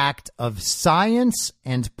act of science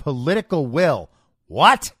and political will.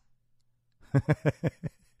 What?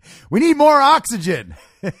 We need more oxygen.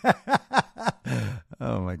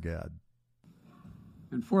 Oh, my God.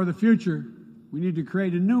 And for the future, we need to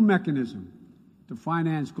create a new mechanism to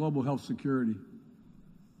finance global health security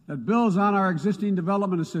that builds on our existing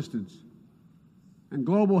development assistance and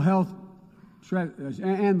global health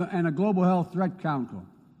and a global health threat council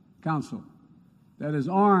that is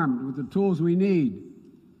armed with the tools we need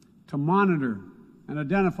to monitor and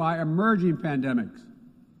identify emerging pandemics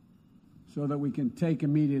so that we can take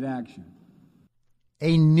immediate action.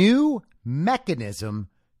 A new mechanism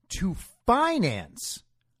to finance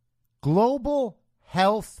global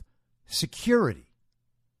health security.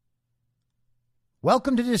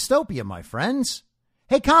 Welcome to dystopia, my friends.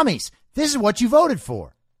 Hey, commies, this is what you voted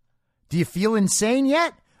for. Do you feel insane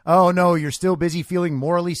yet? Oh, no, you're still busy feeling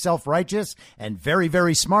morally self-righteous and very,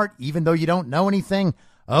 very smart, even though you don't know anything?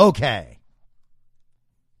 Okay.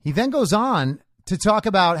 He then goes on to talk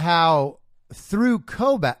about how through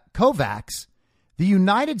COVAX, the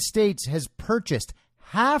United States has purchased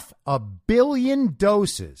 500 million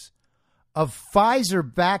doses of Pfizer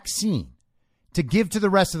vaccine to give to the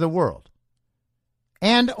rest of the world,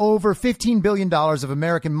 and over $15 billion of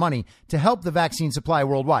American money to help the vaccine supply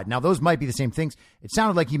worldwide. Now, those might be the same things. It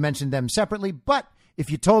sounded like he mentioned them separately, but if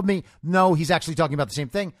you told me, no, he's actually talking about the same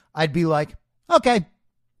thing, I'd be like, okay.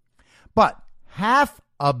 But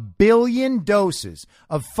 500 million doses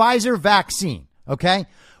of Pfizer vaccine, okay?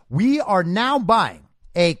 We are now buying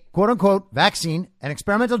a quote-unquote vaccine, an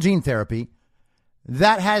experimental gene therapy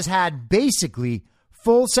that has had basically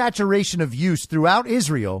full saturation of use throughout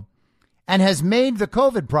Israel and has made the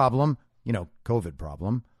COVID problem COVID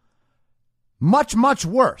problem. Much, much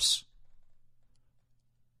worse.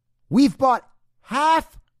 We've bought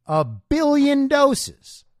 500 million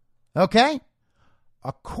doses. Okay?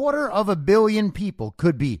 250 million people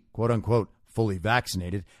could be, quote unquote, fully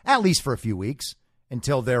vaccinated, at least for a few weeks,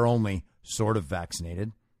 until they're only sort of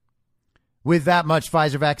vaccinated, with that much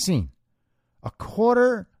Pfizer vaccine.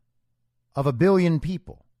 250 million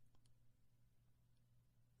people.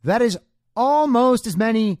 That is almost as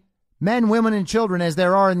many men, women, and children as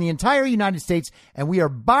there are in the entire United States, and we are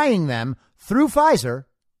buying them through Pfizer,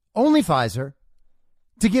 only Pfizer,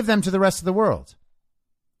 to give them to the rest of the world.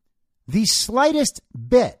 The slightest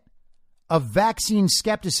bit of vaccine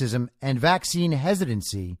skepticism and vaccine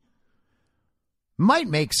hesitancy might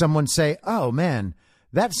make someone say, oh, man,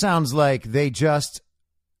 that sounds like they just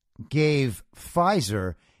gave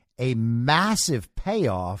Pfizer a massive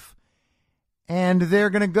payoff and they're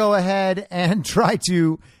going to go ahead and try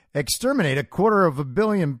to exterminate 250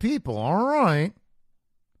 million people. All right.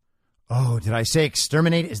 Oh, did I say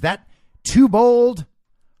exterminate? Is that too bold?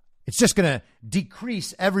 It's just going to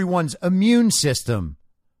decrease everyone's immune system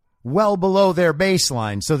well below their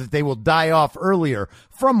baseline so that they will die off earlier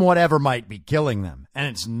from whatever might be killing them. And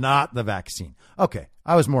it's not the vaccine. Okay,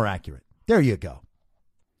 I was more accurate. There you go.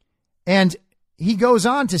 And he goes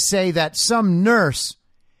on to say that some nurse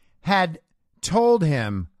had told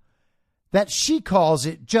him that she calls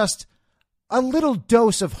it just a little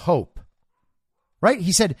dose of hope. Right?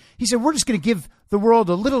 He said, we're just going to give the world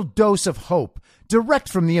a little dose of hope direct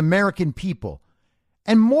from the American people.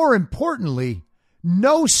 And more importantly,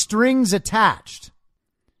 no strings attached.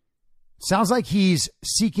 Sounds like he's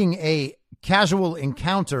seeking a casual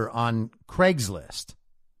encounter on Craigslist.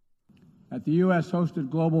 At the U.S.-hosted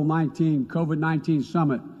Global COVID-19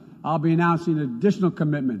 Summit, I'll be announcing additional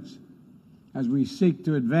commitments as we seek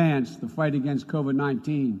to advance the fight against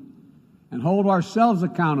COVID-19 and hold ourselves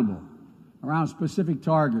accountable around specific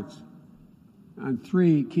targets on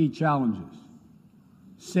 3 key challenges: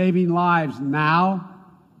 saving lives now,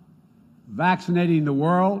 vaccinating the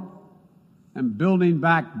world, and building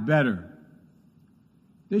back better.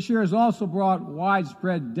 This year has also brought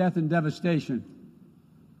widespread death and devastation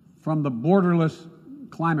from the borderless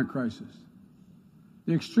climate crisis.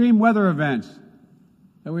 The extreme weather events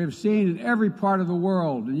that we have seen in every part of the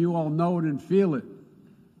world, and you all know it and feel it,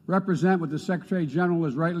 represent what the Secretary General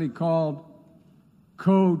has rightly called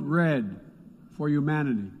Code Red for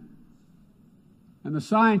humanity. And the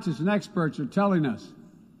scientists and experts are telling us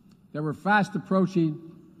that we're fast approaching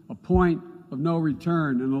a point of no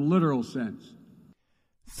return in a literal sense.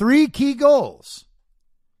 3 key goals: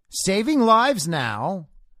 saving lives now,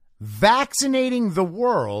 vaccinating the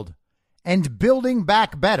world, and building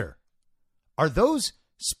back better. Are those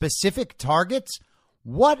specific targets?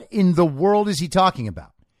 What in the world is he talking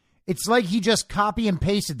about? It's like he just copy and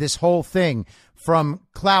pasted this whole thing from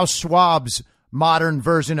Klaus Schwab's modern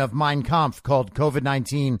version of Mein Kampf called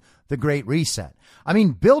COVID-19, The Great Reset. I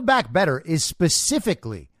mean, Build Back Better is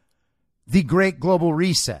specifically the Great Global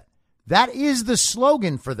Reset. That is the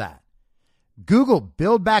slogan for that. Google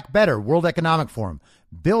Build Back Better, World Economic Forum.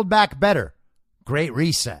 Build Back Better, Great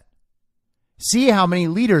Reset. See how many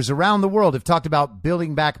leaders around the world have talked about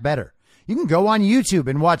building back better. You can go on YouTube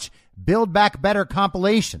and watch Build Back Better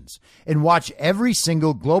compilations and watch every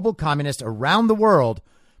single global communist around the world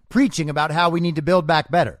preaching about how we need to build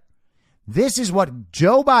back better. This is what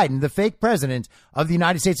Joe Biden, the fake president of the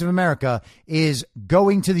United States of America, is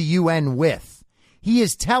going to the UN with. He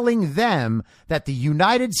is telling them that the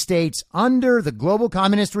United States under the global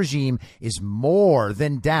communist regime is more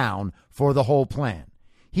than down for the whole plan.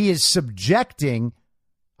 He is subjecting,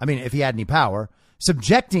 if he had any power,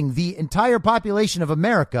 subjecting the entire population of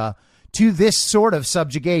America to this sort of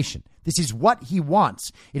subjugation. This is what he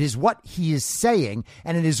wants. It is what he is saying,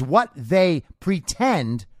 and it is what they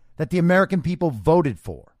pretend that the American people voted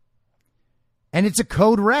for. And it's a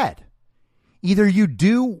code red. Either you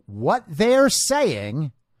do what they're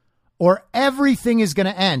saying or everything is going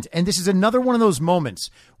to end. And this is another one of those moments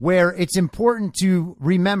where it's important to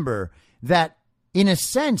remember that, in a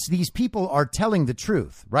sense, these people are telling the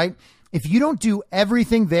truth, right? If you don't do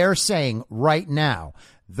everything they're saying right now,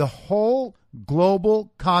 the whole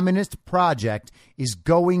global communist project is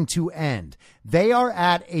going to end. They are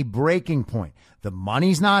at a breaking point. The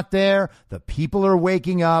money's not there. The people are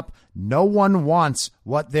waking up. No one wants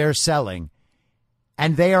what they're selling.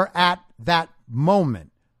 And they are at that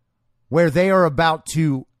moment where they are about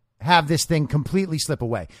to have this thing completely slip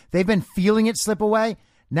away. They've been feeling it slip away.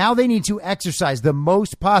 Now they need to exercise the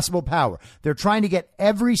most possible power. They're trying to get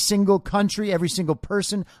every single country, every single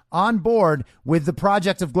person on board with the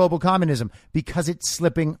project of global communism because it's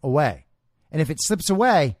slipping away. And if it slips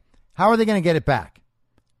away, how are they going to get it back?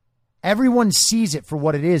 Everyone sees it for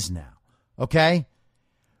what it is now. Okay?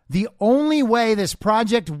 The only way this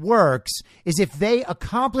project works is if they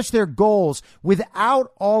accomplish their goals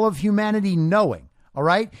without all of humanity knowing. All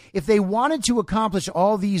right. If they wanted to accomplish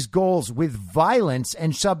all these goals with violence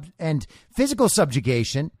and physical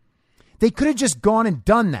subjugation, they could have just gone and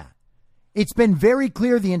done that. It's been very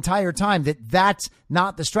clear the entire time that that's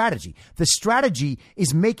not the strategy. The strategy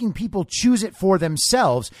is making people choose it for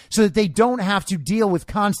themselves so that they don't have to deal with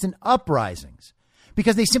constant uprisings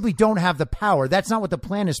because they simply don't have the power. That's not what the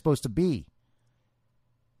plan is supposed to be.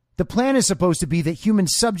 The plan is supposed to be that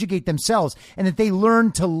humans subjugate themselves and that they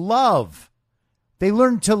learn to love. They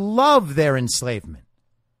learn to love their enslavement.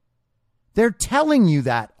 They're telling you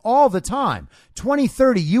that all the time.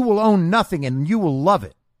 2030, you will own nothing and you will love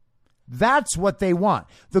it. That's what they want.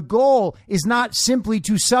 The goal is not simply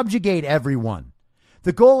to subjugate everyone.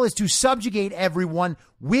 The goal is to subjugate everyone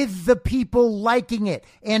with the people liking it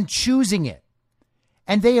and choosing it.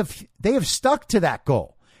 And they have stuck to that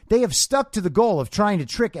goal. They have stuck to the goal of trying to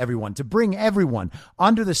trick everyone, to bring everyone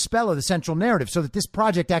under the spell of the central narrative so that this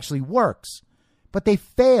project actually works. But they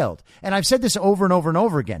failed. And I've said this over and over and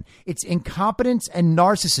over again. It's incompetence and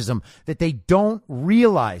narcissism that they don't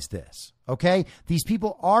realize this. Okay? These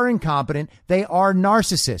people are incompetent. They are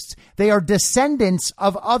narcissists. They are descendants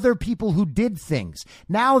of other people who did things.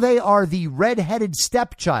 Now they are the red-headed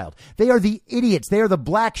stepchild. They are the idiots. They are the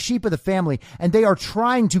black sheep of the family. And they are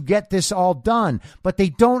trying to get this all done. But they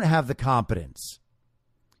don't have the competence.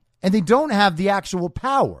 And they don't have the actual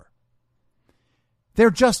power.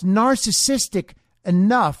 They're just narcissistic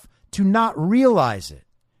enough to not realize it.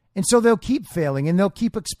 And so they'll keep failing and they'll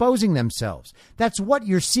keep exposing themselves. That's what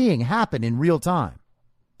you're seeing happen in real time.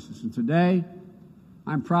 Today,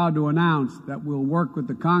 I'm proud to announce that we'll work with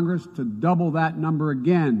the Congress to double that number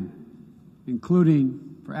again,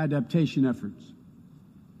 including for adaptation efforts.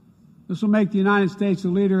 This will make the United States a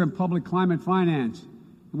leader in public climate finance.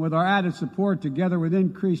 And with our added support, together with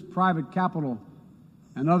increased private capital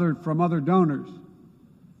and from other donors,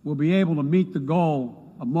 we'll be able to meet the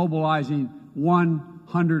goal of mobilizing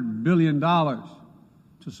 $100 billion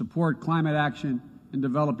to support climate action in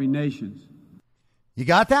developing nations. You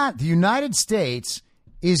got that? The United States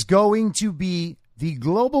is going to be the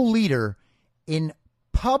global leader in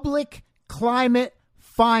public climate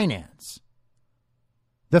finance.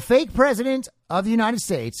 The fake president of the United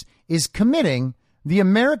States is committing the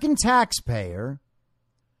American taxpayer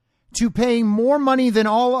to paying more money than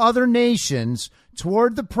all other nations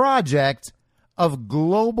toward the project of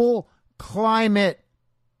global climate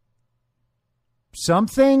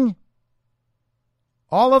something.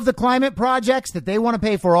 All of the climate projects that they want to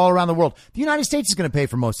pay for all around the world. The United States is going to pay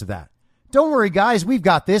for most of that. Don't worry, guys. We've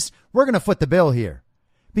got this. We're going to foot the bill here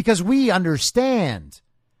because we understand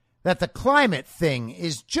that the climate thing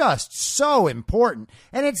is just so important.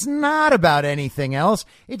 And it's not about anything else.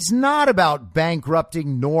 It's not about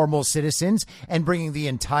bankrupting normal citizens and bringing the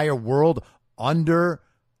entire world under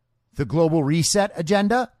the global reset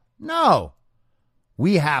agenda. No,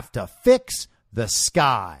 we have to fix the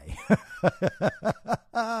sky.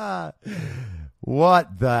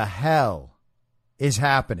 What the hell is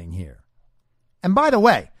happening here? And by the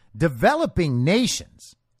way, developing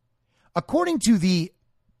nations, according to the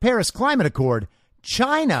Paris Climate Accord,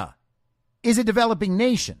 China is a developing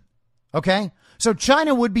nation. Okay? So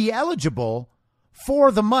China would be eligible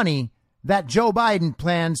for the money that Joe Biden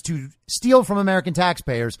plans to steal from American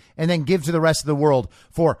taxpayers and then give to the rest of the world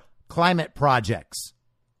for climate projects.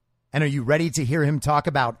 And are you ready to hear him talk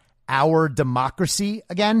about our democracy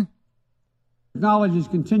again? Technologies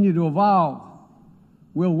continue to evolve.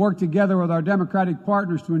 We'll work together with our democratic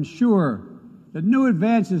partners to ensure that new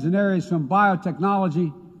advances in areas from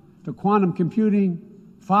biotechnology to quantum computing,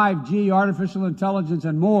 5G, artificial intelligence,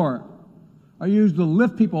 and more are used to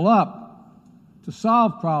lift people up, to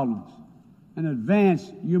solve problems, and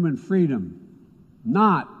advance human freedom,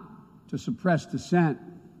 not to suppress dissent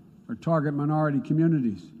or target minority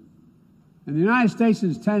communities. And the United States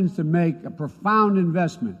intends to make a profound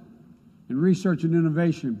investment in research and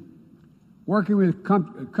innovation, working with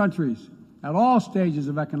countries at all stages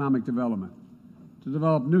of economic development to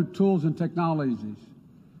develop new tools and technologies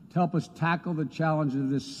to help us tackle the challenges of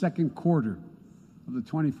this second quarter of the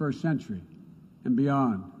 21st century and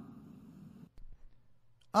beyond.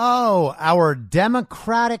 Oh, our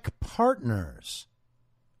democratic partners.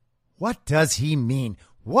 What does he mean?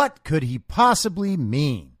 What could he possibly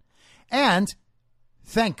mean? And,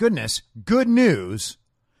 thank goodness, good news,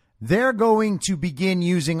 they're going to begin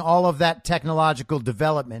using all of that technological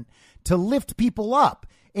development to lift people up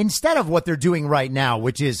instead of what they're doing right now,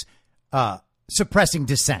 which is suppressing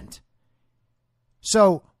dissent.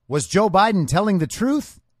 So was Joe Biden telling the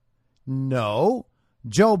truth? No.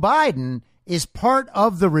 Joe Biden is part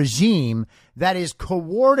of the regime that is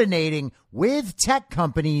coordinating with tech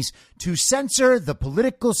companies to censor the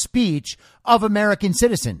political speech of American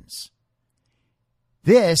citizens.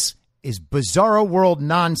 This is bizarro world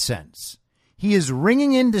nonsense. He is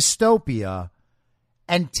ringing in dystopia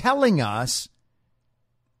and telling us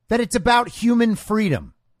that it's about human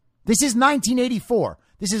freedom. This is 1984.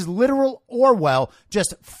 This is literal Orwell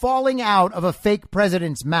just falling out of a fake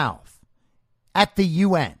president's mouth at the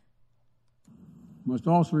UN. Must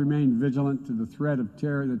also remain vigilant to the threat of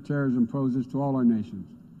terror that terrorism poses to all our nations,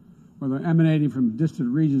 whether emanating from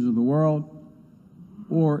distant regions of the world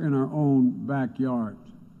or in our own backyard.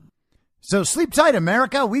 So sleep tight,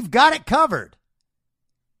 America. We've got it covered.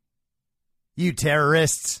 You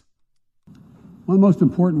terrorists. One of the most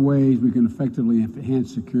important ways we can effectively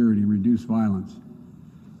enhance security and reduce violence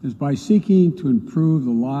is by seeking to improve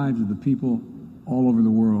the lives of the people all over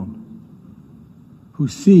the world who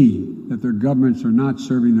see that their governments are not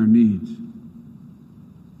serving their needs.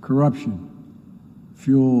 Corruption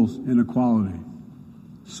fuels inequality,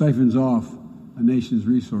 siphons off a nation's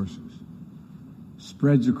resources,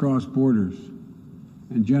 spreads across borders,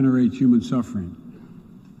 and generates human suffering,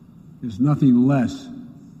 is nothing less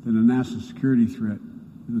than a national security threat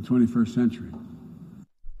in the 21st century.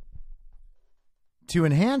 To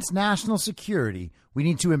enhance national security, we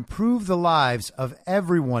need to improve the lives of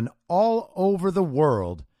everyone all over the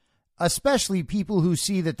world, especially people who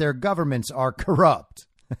see that their governments are corrupt.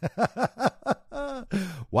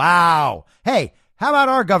 Wow. Hey, how about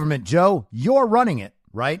our government, Joe? You're running it,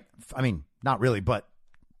 right? I mean, not really, but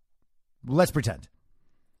let's pretend.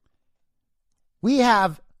 We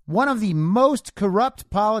have one of the most corrupt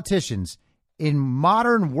politicians in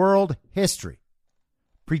modern world history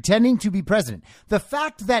pretending to be president. The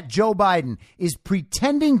fact that Joe Biden is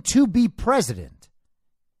pretending to be president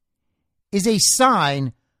is a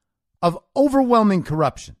sign of overwhelming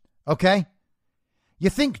corruption, okay? You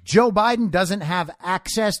think Joe Biden doesn't have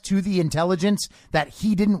access to the intelligence that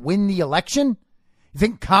he didn't win the election? You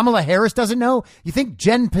think Kamala Harris doesn't know? You think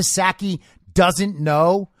Jen Psaki doesn't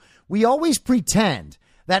know? We always pretend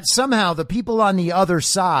that somehow the people on the other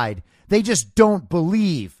side, they just don't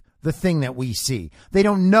believe the thing that we see. They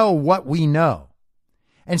don't know what we know.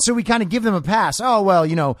 And so we kind of give them a pass. Oh,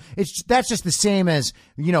 well, that's just the same as,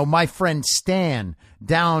 my friend Stan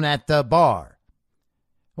down at the bar.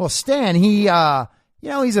 Well, Stan, he's a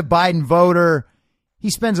Biden voter.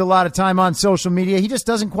 He spends a lot of time on social media. He just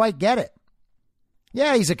doesn't quite get it.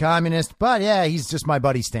 Yeah, he's a communist, but yeah, he's just my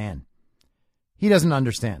buddy Stan. He doesn't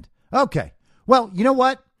understand. Okay. Well, you know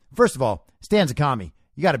what? First of all, Stan's a commie.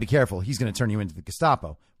 You got to be careful. He's going to turn you into the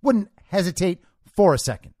Gestapo. Wouldn't hesitate for a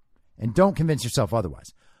second. And don't convince yourself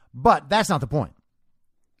otherwise. But that's not the point.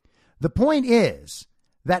 The point is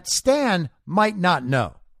that Stan might not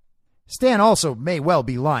know. Stan also may well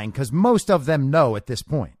be lying because most of them know at this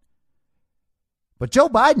point. But Joe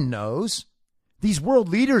Biden knows. These world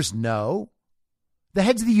leaders know. The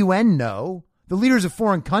heads of the UN know. The leaders of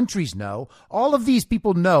foreign countries know. All of these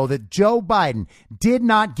people know that Joe Biden did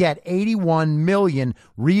not get 81 million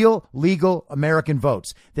real, legal American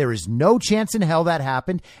votes. There is no chance in hell that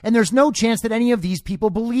happened, and there's no chance that any of these people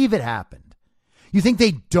believe it happened. You think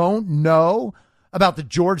they don't know about the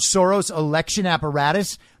George Soros election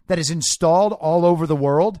apparatus that is installed all over the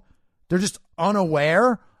world? They're just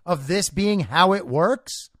unaware of this being how it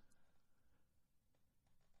works?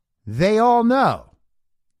 They all know.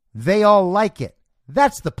 They all like it.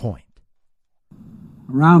 That's the point.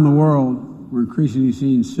 Around the world, we're increasingly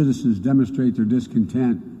seeing citizens demonstrate their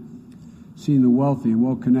discontent, seeing the wealthy and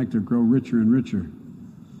well-connected grow richer and richer,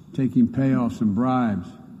 taking payoffs and bribes,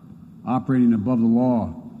 operating above the law,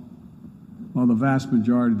 while the vast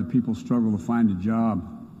majority of the people struggle to find a job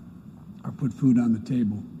or put food on the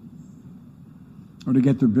table, or to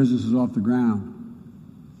get their businesses off the ground,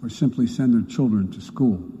 or simply send their children to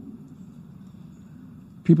school.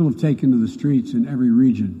 People have taken to the streets in every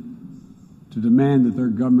region to demand that their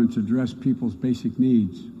governments address people's basic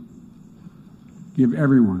needs, give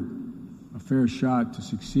everyone a fair shot to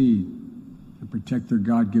succeed, and protect their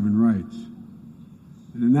God-given rights.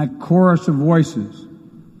 And in that chorus of voices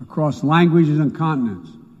across languages and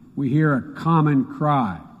continents, we hear a common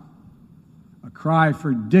cry, a cry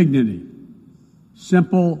for dignity,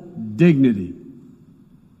 simple dignity.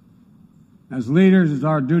 As leaders, it's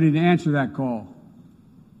our duty to answer that call,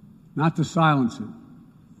 not to silence it.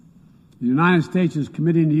 The United States is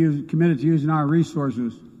committed to using our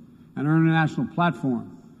resources and our international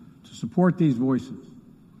platform to support these voices,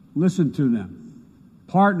 listen to them,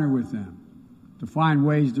 partner with them to find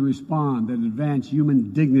ways to respond that advance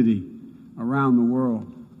human dignity around the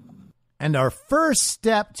world. And our first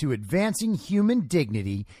step to advancing human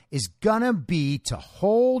dignity is gonna be to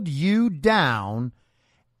hold you down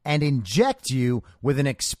and inject you with an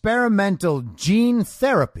experimental gene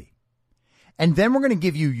therapy. And then we're going to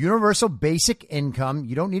give you universal basic income.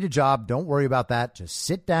 You don't need a job. Don't worry about that. Just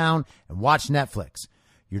sit down and watch Netflix.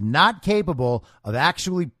 You're not capable of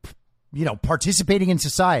actually, participating in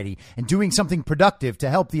society and doing something productive to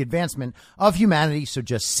help the advancement of humanity. So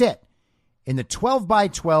just sit in the 12 by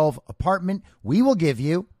 12 apartment we will give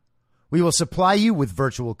you. We will supply you with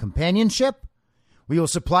virtual companionship. We will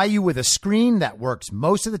supply you with a screen that works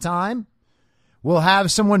most of the time. We'll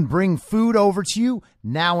have someone bring food over to you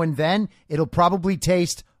now and then. It'll probably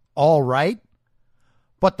taste all right.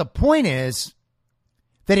 But the point is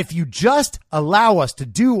that if you just allow us to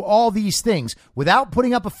do all these things without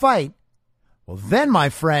putting up a fight, well, then, my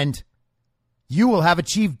friend, you will have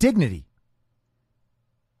achieved dignity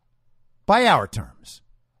by our terms.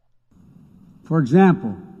 For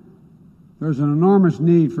example, there's an enormous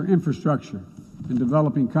need for infrastructure in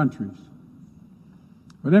developing countries.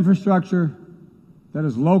 But infrastructure that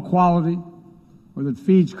is low quality or that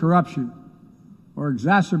feeds corruption or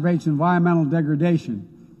exacerbates environmental degradation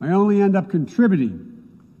may only end up contributing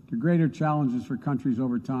to greater challenges for countries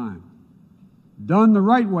over time. Done the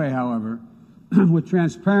right way, however, with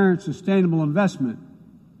transparent, sustainable investment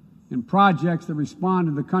in projects that respond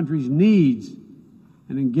to the country's needs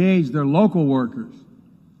and engage their local workers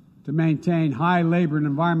to maintain high labor and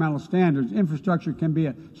environmental standards, infrastructure can be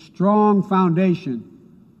a strong foundation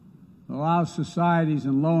that allows societies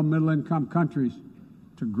in low and middle income countries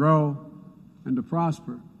to grow and to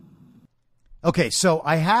prosper. Okay, so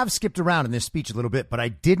I have skipped around in this speech a little bit, but I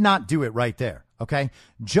did not do it right there, okay?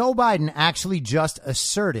 Joe Biden actually just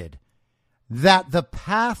asserted that the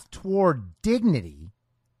path toward dignity,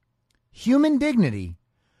 human dignity,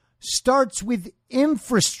 starts with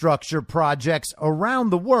infrastructure projects around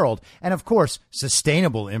the world. And of course,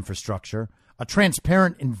 sustainable infrastructure, a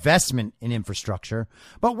transparent investment in infrastructure.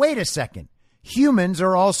 But wait a second. Humans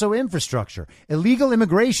are also infrastructure. Illegal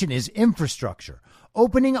immigration is infrastructure.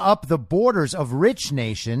 Opening up the borders of rich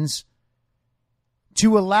nations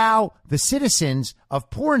to allow the citizens of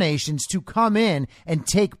poor nations to come in and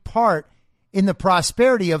take part in the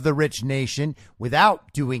prosperity of the rich nation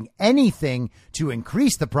without doing anything to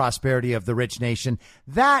increase the prosperity of the rich nation.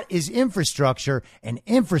 That is infrastructure, and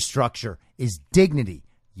infrastructure is dignity.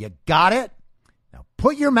 You got it? Now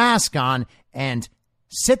put your mask on and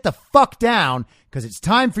sit the fuck down, because it's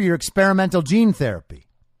time for your experimental gene therapy.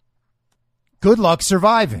 Good luck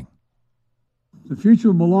surviving. The future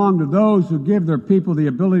will belong to those who give their people the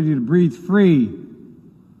ability to breathe free,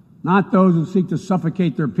 not those who seek to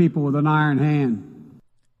suffocate their people with an iron hand.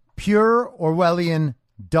 Pure Orwellian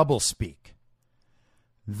doublespeak.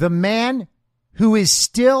 The man who is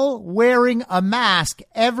still wearing a mask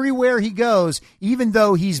everywhere he goes, even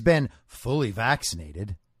though he's been fully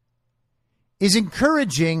vaccinated, is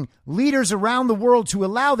encouraging leaders around the world to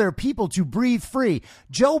allow their people to breathe free.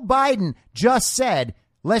 Joe Biden just said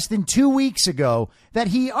less than 2 weeks ago that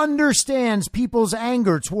he understands people's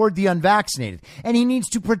anger toward the unvaccinated, and he needs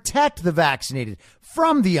to protect the vaccinated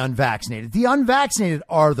from the unvaccinated. The unvaccinated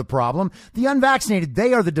are the problem. The unvaccinated,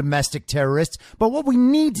 they are the domestic terrorists. But what we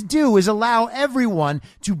need to do is allow everyone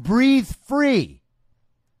to breathe free.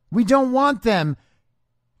 We don't want them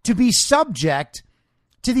to be subject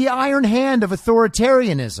to the iron hand of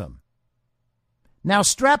authoritarianism. Now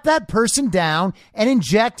strap that person down and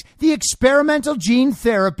inject the experimental gene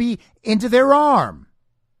therapy into their arm.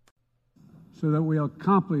 So that we'll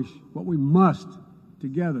accomplish what we must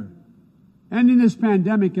together. Ending this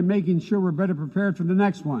pandemic and making sure we're better prepared for the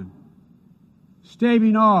next one.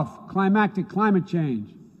 Staving off climactic climate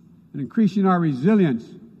change and increasing our resilience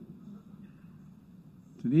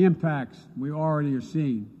to the impacts we already are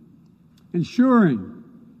seeing. Ensuring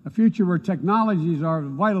a future where technologies are a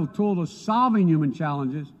vital tool to solving human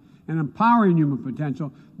challenges and empowering human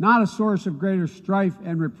potential, not a source of greater strife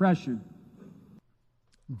and repression.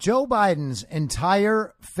 Joe Biden's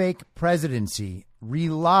entire fake presidency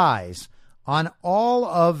relies on all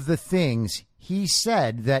of the things he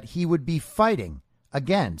said that he would be fighting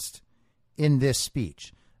against in this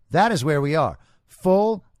speech. That is where we are.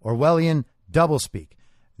 Full Orwellian doublespeak.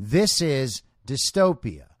 This is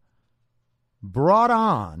dystopia, brought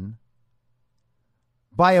on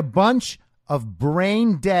by a bunch of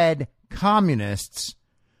brain-dead communists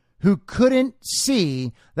who couldn't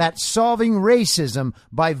see that solving racism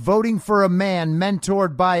by voting for a man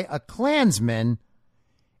mentored by a Klansman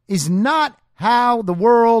is not how the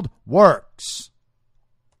world works.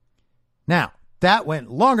 Now, that went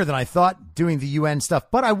longer than I thought doing the UN stuff,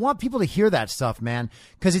 but I want people to hear that stuff, man,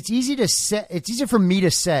 because it's easy to say. It's easier for me to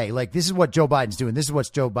say, like, this is what Joe Biden's doing. This is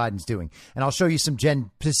what Joe Biden's doing. And I'll show you some Jen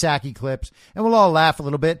Psaki clips and we'll all laugh a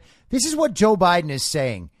little bit. This is what Joe Biden is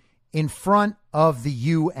saying in front of the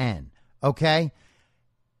UN. OK,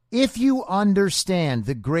 if you understand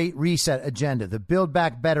the Great Reset agenda, the Build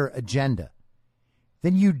Back Better agenda,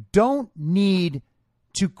 then you don't need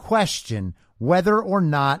to question whether or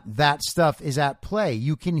not that stuff is at play.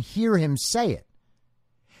 You can hear him say it.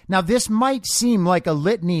 Now, this might seem like a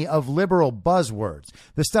litany of liberal buzzwords,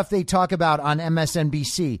 the stuff they talk about on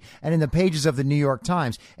MSNBC and in the pages of the New York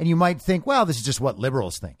Times. And you might think, well, this is just what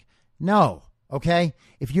liberals think. No. OK,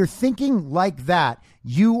 if you're thinking like that,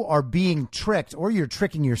 you are being tricked or you're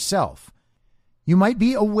tricking yourself. You might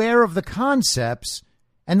be aware of the concepts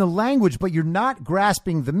and the language, but you're not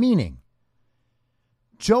grasping the meaning.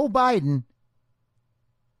 Joe Biden,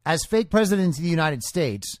 as fake president of the United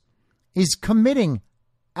States, is committing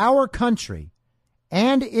our country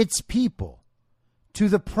and its people to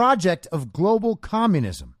the project of global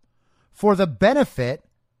communism for the benefit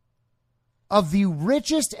of the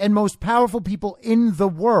richest and most powerful people in the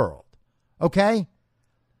world. Okay?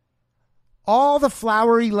 All the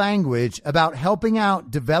flowery language about helping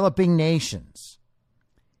out developing nations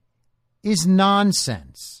is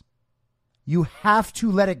nonsense. You have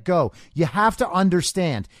to let it go. You have to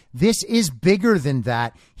understand this is bigger than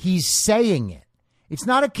that. He's saying it. It's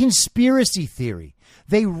not a conspiracy theory.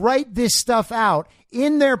 They write this stuff out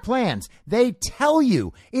in their plans. They tell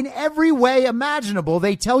you in every way imaginable.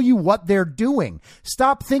 They tell you what they're doing.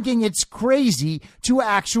 Stop thinking it's crazy to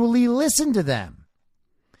actually listen to them.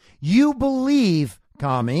 You believe,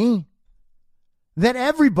 Kami, that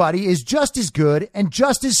everybody is just as good and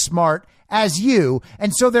just as smart as you,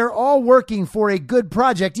 and so they're all working for a good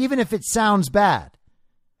project, even if it sounds bad.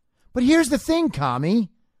 But here's the thing, Kami.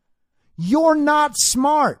 You're not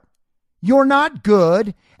smart. You're not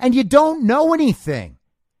good, and you don't know anything.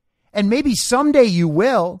 And maybe someday you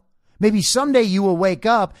will. Maybe someday you will wake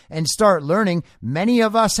up and start learning. Many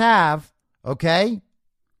of us have, okay?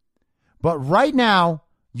 But right now,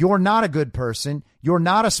 you're not a good person. You're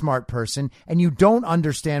not a smart person, and you don't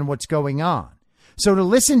understand what's going on. So to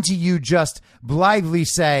listen to you just blithely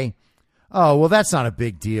say, oh, well, that's not a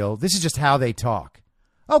big deal. This is just how they talk.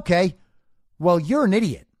 Okay, well, you're an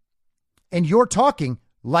idiot. And you're talking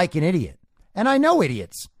like an idiot. And I know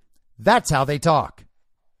idiots. That's how they talk.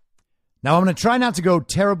 Now, I'm going to try not to go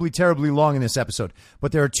terribly, terribly long in this episode,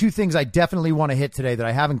 but there are two things I definitely want to hit today that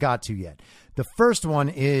I haven't got to yet. The first one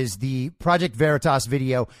is the Project Veritas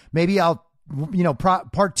video. Maybe I'll,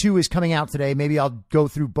 part 2 is coming out today. Maybe I'll go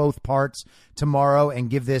through both parts tomorrow and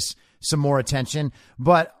give this some more attention.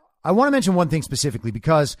 But I want to mention one thing specifically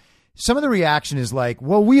because some of the reaction is like,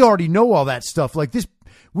 well, we already know all that stuff. Like this,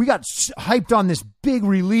 we got hyped on this big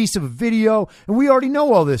release of a video and we already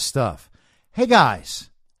know all this stuff. Hey, guys,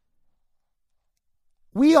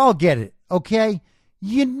 we all get it, okay?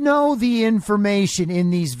 You know the information in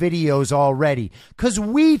these videos already because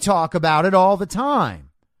we talk about it all the time.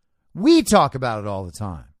 We talk about it all the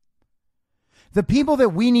time. The people that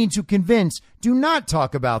we need to convince do not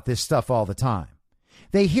talk about this stuff all the time.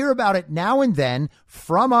 They hear about it now and then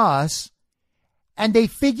from us, and they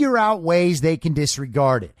figure out ways they can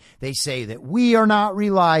disregard it. They say that we are not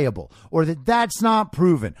reliable, or that that's not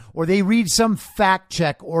proven, or they read some fact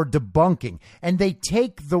check or debunking, and they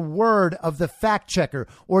take the word of the fact checker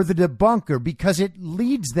or the debunker because it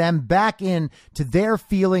leads them back in to their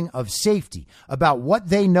feeling of safety about what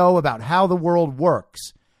they know about how the world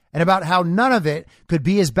works and about how none of it could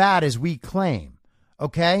be as bad as we claim.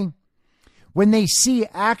 Okay? When they see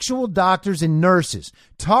actual doctors and nurses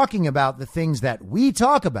talking about the things that we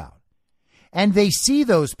talk about, and they see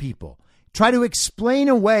those people try to explain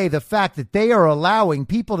away the fact that they are allowing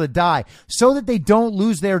people to die so that they don't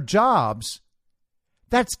lose their jobs,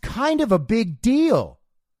 that's kind of a big deal.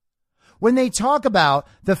 When they talk about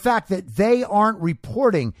the fact that they aren't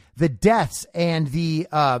reporting the deaths and the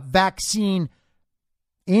vaccine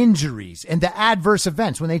injuries and the adverse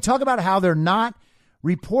events, when they talk about how they're not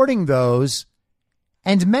reporting those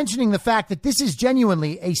and mentioning the fact that this is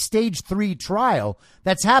genuinely a stage 3 trial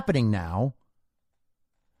that's happening now,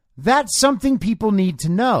 that's something people need to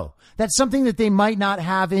know. That's something that they might not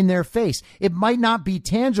have in their face. It might not be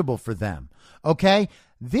tangible for them. Okay?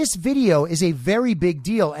 This video is a very big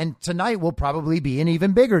deal, and tonight will probably be an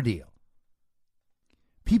even bigger deal.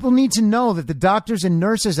 People need to know that the doctors and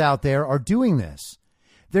nurses out there are doing this.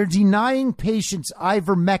 They're denying patients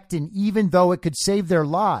ivermectin even though it could save their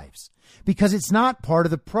lives. because it's not part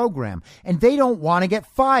of the program and they don't want to get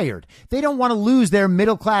fired. They don't want to lose their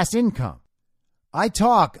middle class income. I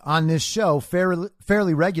talk on this show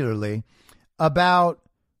fairly regularly about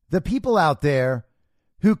the people out there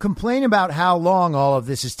who complain about how long all of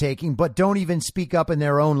this is taking, but don't even speak up in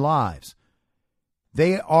their own lives.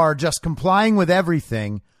 They are just complying with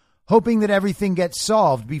everything, hoping that everything gets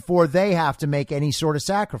solved before they have to make any sort of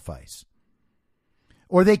sacrifice.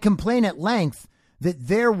 Or they complain at length that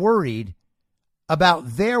they're worried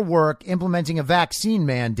about their work implementing a vaccine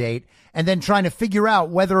mandate and then trying to figure out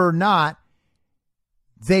whether or not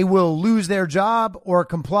they will lose their job or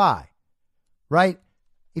comply, right?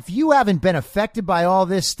 If you haven't been affected by all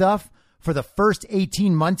this stuff for the first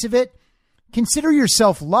 18 months of it, consider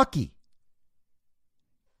yourself lucky.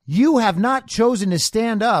 You have not chosen to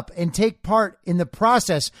stand up and take part in the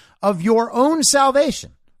process of your own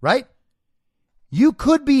salvation, right? You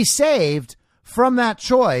could be saved from that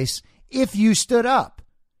choice if you stood up.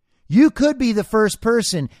 You could be the first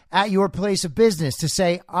person at your place of business to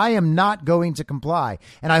say, I am not going to comply,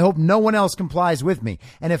 and I hope no one else complies with me.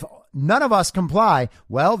 And if none of us comply,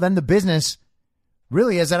 well, then the business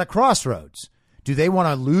really is at a crossroads. Do they want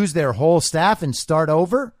to lose their whole staff and start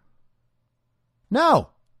over?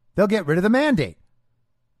 No, they'll get rid of the mandate.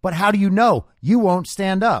 But how do you know you won't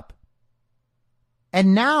stand up?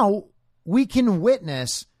 And now we can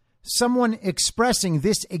witness someone expressing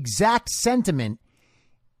this exact sentiment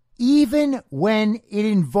even when it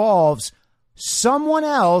involves someone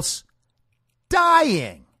else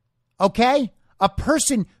dying, okay? A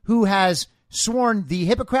person who has sworn the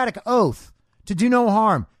Hippocratic Oath to do no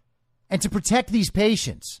harm and to protect these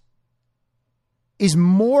patients is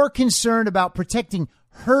more concerned about protecting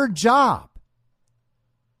her job,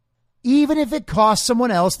 even if it costs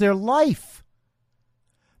someone else their life.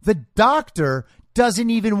 The doctor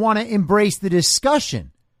doesn't even want to embrace the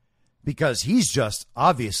discussion because he's just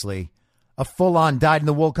obviously a full-on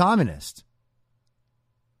dyed-in-the-wool communist.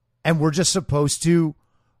 And we're just supposed to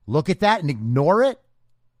look at that and ignore it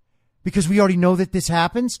because we already know that this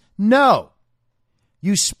happens? No.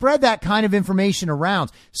 You spread that kind of information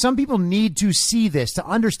around. Some people need to see this to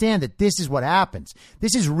understand that this is what happens.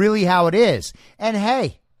 This is really how it is. And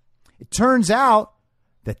hey, it turns out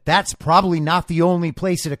that that's probably not the only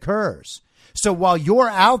place it occurs. So while you're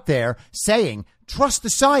out there saying, trust the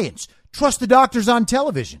science, trust the doctors on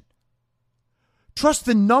television, trust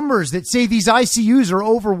the numbers that say these ICUs are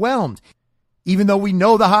overwhelmed, even though we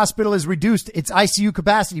know the hospital has reduced its ICU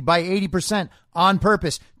capacity by 80% on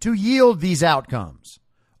purpose to yield these outcomes,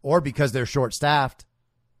 or because they're short-staffed.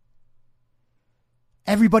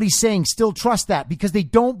 Everybody's saying still trust that because they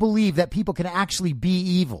don't believe that people can actually be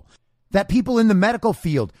evil, that people in the medical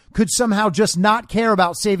field could somehow just not care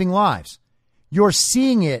about saving lives. You're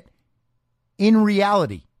seeing it in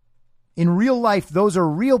reality. In real life, those are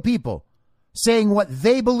real people saying what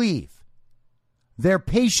they believe. Their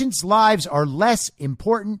patients' lives are less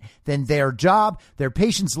important than their job. Their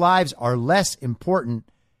patients' lives are less important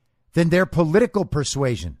than their political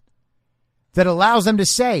persuasion that allows them to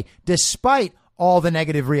say, despite all the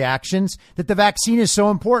negative reactions, that the vaccine is so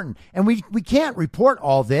important. And we can't report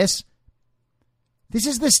all this. This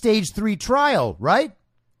is the stage 3 trial, right?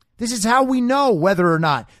 This is how we know whether or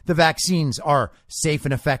not the vaccines are safe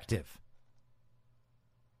and effective.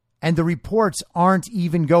 And the reports aren't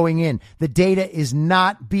even going in. The data is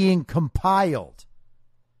not being compiled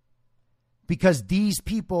because these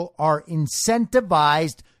people are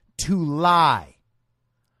incentivized to lie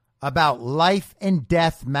about life and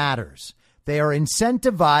death matters. They are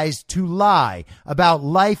incentivized to lie about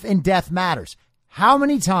life and death matters. How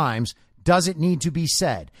many times does it need to be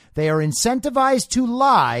said? They are incentivized to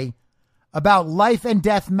lie about life and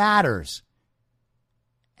death matters.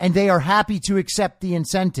 And they are happy to accept the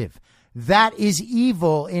incentive. That is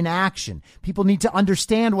evil in action. People need to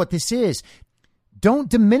understand what this is. Don't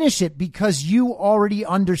diminish it because you already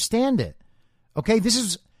understand it. Okay, this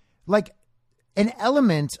is like an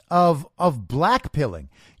element of blackpilling.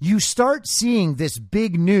 You start seeing this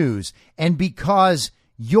big news, and because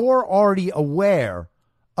you're already aware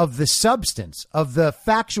of the substance, of the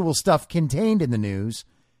factual stuff contained in the news,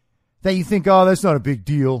 that you think, oh, that's not a big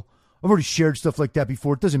deal. I've already shared stuff like that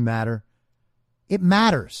before. It doesn't matter. It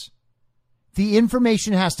matters. The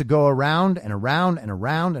information has to go around and around and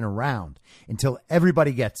around and around until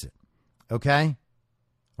everybody gets it. Okay?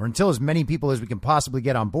 Or until as many people as we can possibly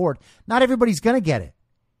get on board. Not everybody's going to get it.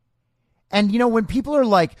 And, you know, when people are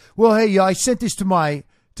like, well, hey, I sent this to my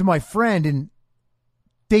friend and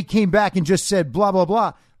they came back and just said blah, blah,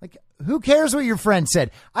 blah. Like, who cares what your friend said?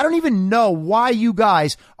 I don't even know why you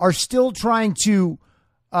guys are still trying to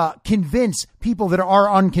convince people that are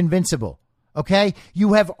unconvincible. Okay?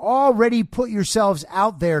 You have already put yourselves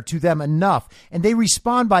out there to them enough, and they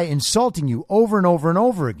respond by insulting you over and over and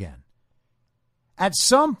over again. At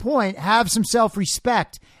some point, have some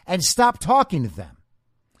self-respect and stop talking to them.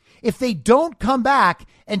 If they don't come back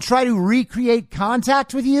and try to recreate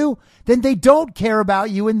contact with you, then they don't care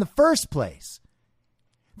about you in the first place.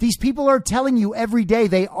 These people are telling you every day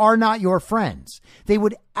they are not your friends. They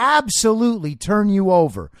would absolutely turn you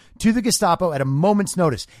over to the Gestapo at a moment's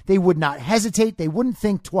notice. They would not hesitate. They wouldn't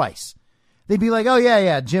think twice. They'd be like, oh,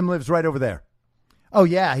 yeah, Jim lives right over there. Oh,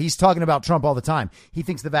 yeah, he's talking about Trump all the time. He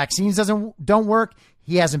thinks the vaccines don't work.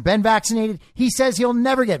 He hasn't been vaccinated. He says he'll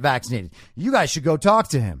never get vaccinated. You guys should go talk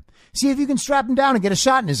to him. See if you can strap him down and get a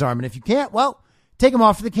shot in his arm. And if you can't, well, take him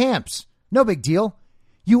off to the camps. No big deal.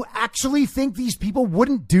 You actually think these people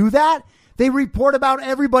wouldn't do that? They report about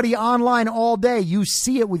everybody online all day. You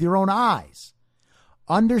see it with your own eyes.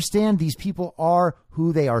 Understand these people are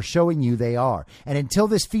who they are showing you they are. And until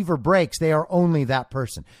this fever breaks, they are only that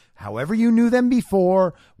person. However you knew them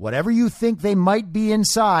before, whatever you think they might be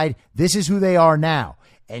inside, this is who they are now.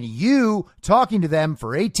 And you talking to them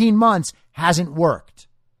for 18 months hasn't worked.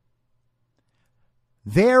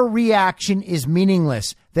 Their reaction is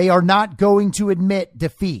meaningless. They are not going to admit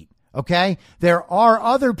defeat. Okay? There are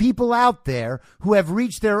other people out there who have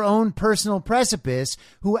reached their own personal precipice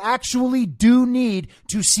who actually do need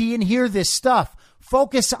to see and hear this stuff.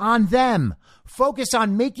 Focus on them. Focus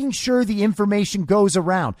on making sure the information goes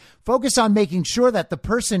around. Focus on making sure that the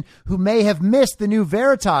person who may have missed the new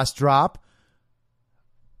Veritas drop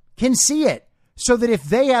can see it, so that if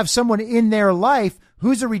they have someone in their life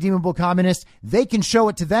who's a redeemable communist, they can show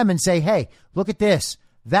it to them and say, hey, look at this.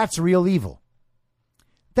 That's real evil.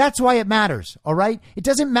 That's why it matters, all right? It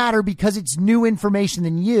doesn't matter because it's new information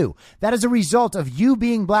than you. That is a result of you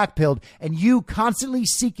being blackpilled and you constantly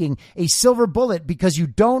seeking a silver bullet because you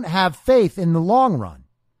don't have faith in the long run.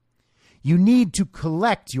 You need to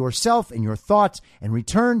collect yourself and your thoughts and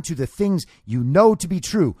return to the things you know to be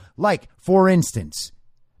true. Like, for instance,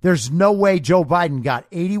 there's no way Joe Biden got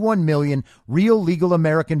 81 million real legal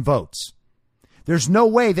American votes. There's no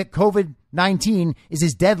way that COVID-19 is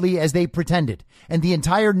as deadly as they pretended. And the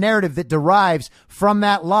entire narrative that derives from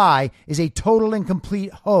that lie is a total and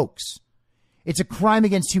complete hoax. It's a crime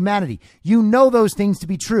against humanity. You know those things to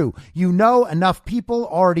be true. You know enough people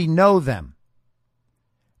already know them.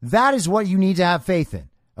 That is what you need to have faith in.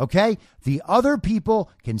 Okay? The other people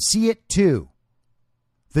can see it too.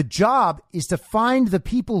 The job is to find the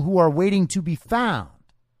people who are waiting to be found.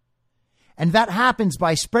 And that happens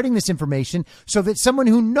by spreading this information so that someone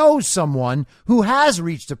who knows someone who has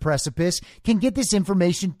reached a precipice can get this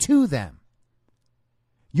information to them.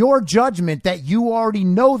 Your judgment that you already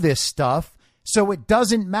know this stuff, so it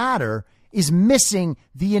doesn't matter, is missing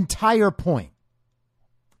the entire point.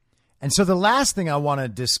 And so the last thing I want to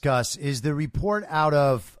discuss is the report out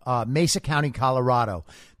of Mesa County, Colorado.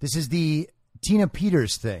 This is the Tina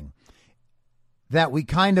Peters thing that we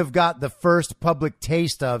kind of got the first public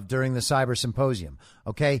taste of during the Cyber Symposium.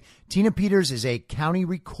 Okay. Tina Peters is a county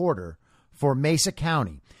recorder for Mesa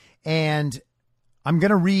County. And I'm going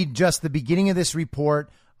to read just the beginning of this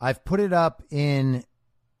report. I've put it up in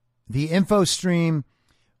the info stream.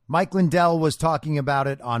 Mike Lindell was talking about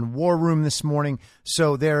it on War Room this morning.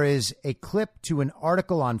 So there is a clip to an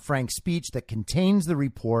article on Frank's speech that contains the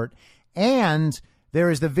report, and there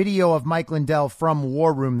is the video of Mike Lindell from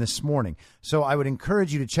War Room this morning. So I would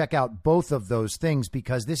encourage you to check out both of those things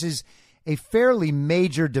because this is a fairly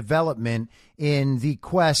major development in the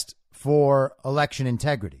quest for election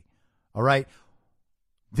integrity. All right.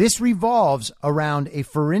 This revolves around a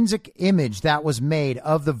forensic image that was made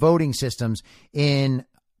of the voting systems in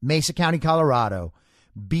Mesa County, Colorado,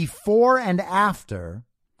 before and after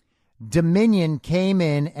Dominion came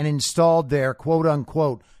in and installed their quote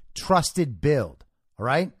unquote trusted build. All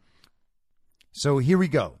right. So here we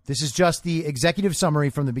go. This is just the executive summary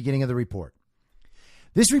from the beginning of the report.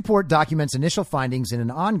 This report documents initial findings in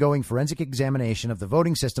an ongoing forensic examination of the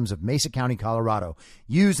voting systems of Mesa County, Colorado,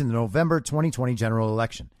 used in the November 2020 general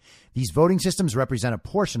election. These voting systems represent a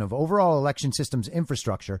portion of overall election systems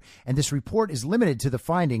infrastructure, and this report is limited to the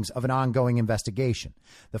findings of an ongoing investigation.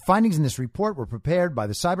 The findings in this report were prepared by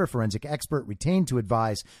the cyber forensic expert retained to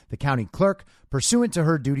advise the county clerk, pursuant to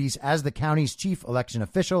her duties as the county's chief election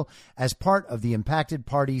official, as part of the impacted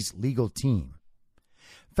party's legal team.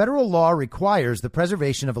 Federal law requires the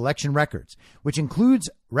preservation of election records, which includes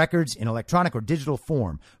records in electronic or digital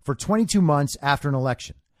form, for 22 months after an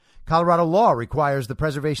election. Colorado law requires the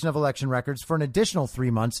preservation of election records for an additional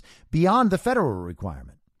 3 months beyond the federal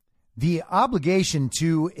requirement. The obligation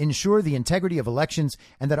to ensure the integrity of elections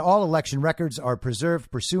and that all election records are preserved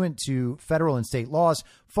pursuant to federal and state laws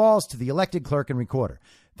falls to the elected clerk and recorder.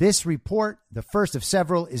 This report, the first of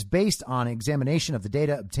several, is based on examination of the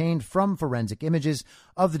data obtained from forensic images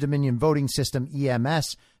of the Dominion Voting System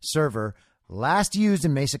EMS server last used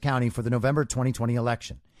in Mesa County for the November 2020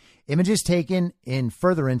 election. Images taken in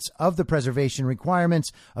furtherance of the preservation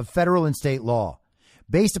requirements of federal and state law.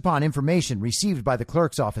 Based upon information received by the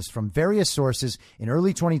clerk's office from various sources in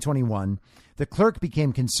early 2021, the clerk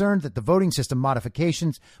became concerned that the voting system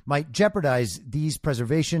modifications might jeopardize these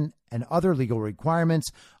preservation and other legal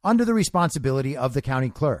requirements under the responsibility of the county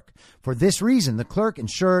clerk. For this reason, the clerk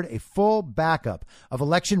ensured a full backup of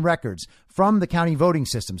election records from the county voting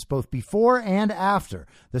systems, both before and after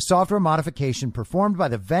the software modification performed by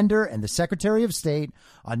the vendor and the Secretary of State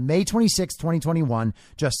on May 26, 2021,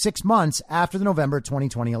 just 6 months after the November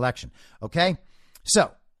 2020 election. Okay,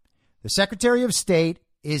 so the Secretary of State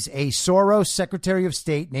is a Soros Secretary of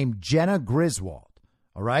State named Jenna Griswold.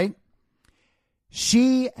 All right.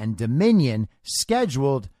 She and Dominion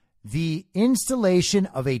scheduled the installation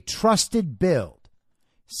of a trusted build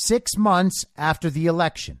 6 months after the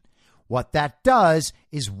election. What that does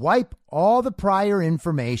is wipe all the prior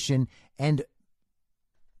information and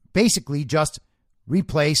basically just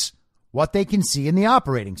replace what they can see in the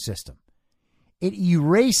operating system. It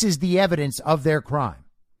erases the evidence of their crime.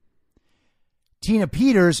 Tina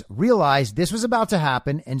Peters realized this was about to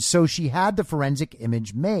happen, and so she had the forensic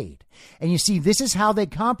image made. And you see, this is how they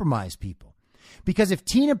compromise people. Because if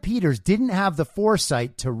Tina Peters didn't have the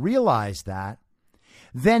foresight to realize that,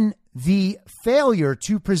 then the failure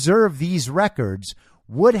to preserve these records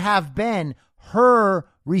would have been her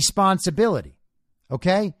responsibility.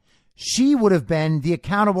 Okay? She would have been the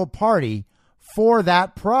accountable party for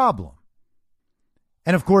that problem.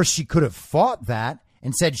 And of course, she could have fought that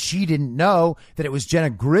and said she didn't know that it was Jenna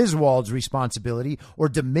Griswold's responsibility or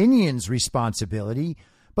Dominion's responsibility,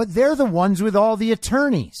 but they're the ones with all the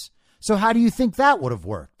attorneys. So how do you think that would have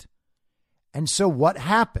worked? And so what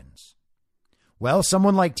happens? Well,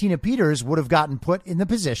 someone like Tina Peters would have gotten put in the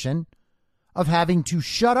position of having to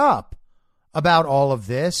shut up about all of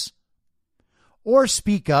this or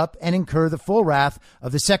speak up and incur the full wrath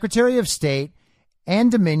of the Secretary of State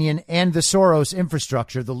and Dominion and the Soros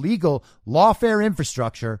infrastructure, the legal lawfare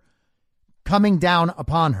infrastructure, coming down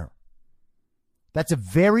upon her. That's a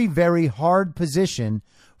very, very hard position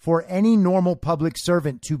for any normal public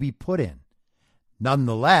servant to be put in.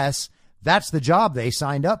 Nonetheless, that's the job they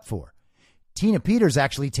signed up for. Tina Peters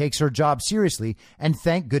actually takes her job seriously, and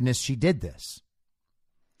thank goodness she did this.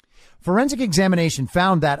 Forensic examination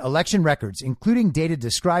found that election records, including data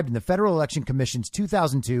described in the Federal Election Commission's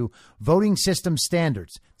 2002 Voting System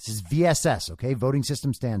Standards, this is VSS, okay, Voting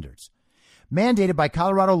System Standards, mandated by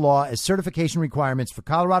Colorado law as certification requirements for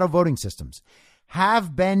Colorado voting systems,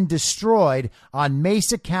 have been destroyed on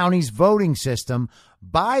Mesa County's voting system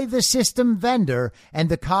by the system vendor and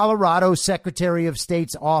the Colorado Secretary of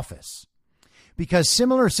State's office. Because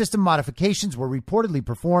similar system modifications were reportedly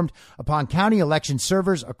performed upon county election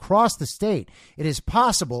servers across the state, it is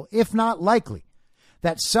possible, if not likely,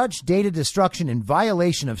 that such data destruction in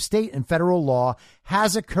violation of state and federal law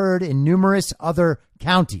has occurred in numerous other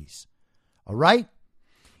counties. All right?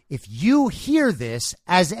 If you hear this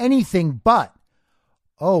as anything but,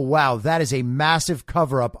 oh, wow, that is a massive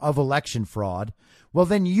cover-up of election fraud, well,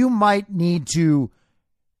 then you might need to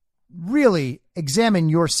really examine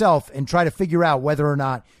yourself and try to figure out whether or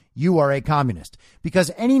not you are a communist. Because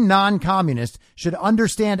any non-communist should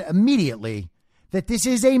understand immediately that this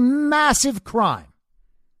is a massive crime.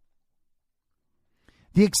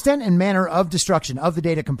 The extent and manner of destruction of the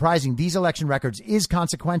data comprising these election records is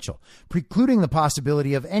consequential, precluding the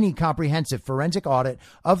possibility of any comprehensive forensic audit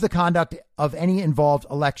of the conduct of any involved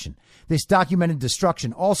election. This documented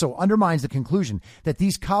destruction also undermines the conclusion that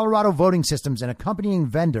these Colorado voting systems and accompanying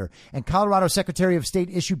vendor and Colorado Secretary of State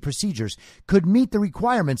issued procedures could meet the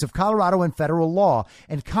requirements of Colorado and federal law,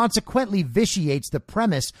 and consequently vitiates the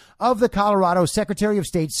premise of the Colorado Secretary of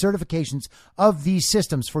State certifications of these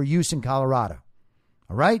systems for use in Colorado.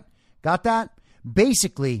 All right? Got that?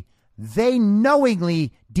 Basically, they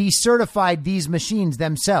knowingly decertified these machines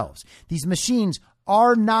themselves. These machines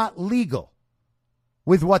are not legal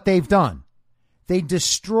with what they've done. They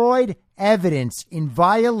destroyed evidence in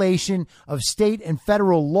violation of state and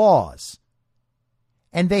federal laws.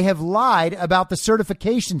 And they have lied about the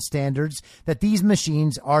certification standards that these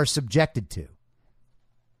machines are subjected to.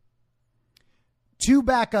 2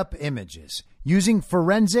 backup images using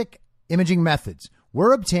forensic imaging methods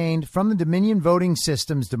were obtained from the Dominion Voting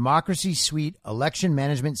Systems Democracy Suite Election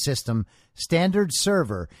Management System standard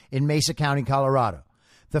server in Mesa County, Colorado.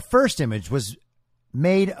 The first image was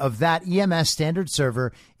made of that EMS standard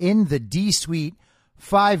server in the D Suite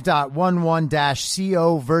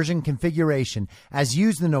 5.11-CO version configuration as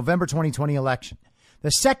used in the November 2020 election.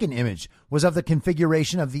 The second image was of the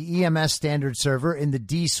configuration of the EMS standard server in the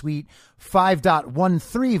D Suite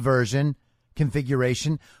 5.13 version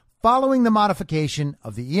configuration following the modification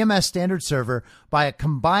of the EMS standard server by a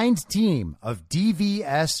combined team of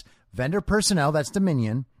DVS vendor personnel, that's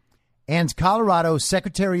Dominion, and Colorado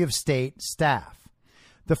Secretary of State staff.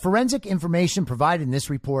 The forensic information provided in this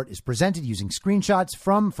report is presented using screenshots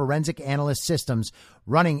from forensic analyst systems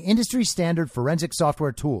running industry standard forensic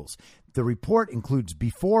software tools. The report includes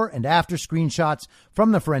before and after screenshots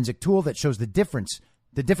from the forensic tool that shows the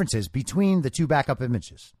differences between the two backup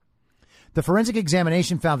images. The forensic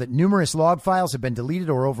examination found that numerous log files have been deleted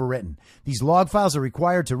or overwritten. These log files are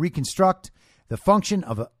required to reconstruct the function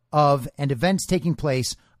of and events taking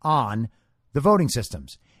place on the voting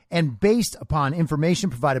systems, and based upon information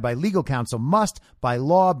provided by legal counsel, must by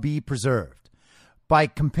law be preserved. By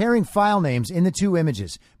comparing file names in the two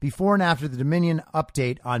images before and after the Dominion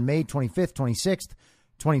update on May 25th, 26th,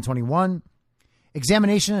 2021,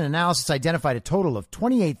 examination and analysis identified a total of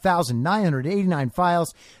 28,989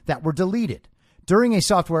 files that were deleted. During a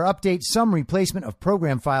software update, some replacement of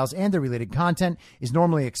program files and their related content is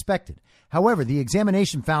normally expected. However, the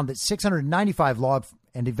examination found that 695 log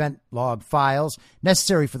and event log files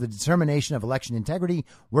necessary for the determination of election integrity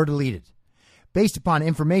were deleted. Based upon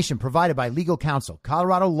information provided by legal counsel,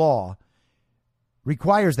 Colorado law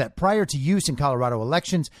requires that prior to use in Colorado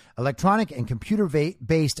elections, electronic and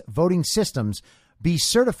computer-based voting systems be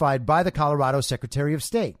certified by the Colorado Secretary of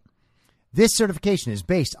State. This certification is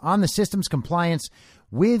based on the system's compliance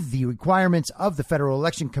with the requirements of the Federal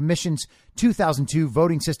Election Commission's 2002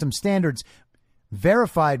 voting system standards,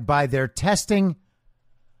 verified by their testing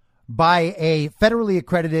by a federally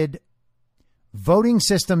accredited voting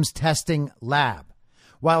systems testing lab.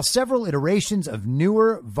 While several iterations of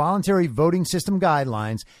newer voluntary voting system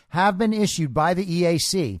guidelines have been issued by the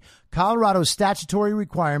EAC, Colorado's statutory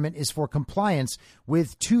requirement is for compliance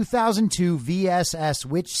with 2002 VSS,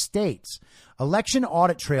 which states election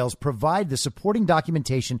audit trails provide the supporting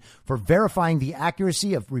documentation for verifying the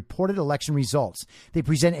accuracy of reported election results. They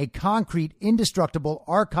present a concrete, indestructible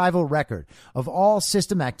archival record of all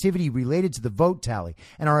system activity related to the vote tally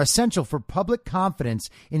and are essential for public confidence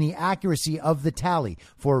in the accuracy of the tally,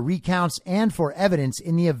 for recounts, and for evidence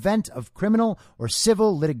in the event of criminal or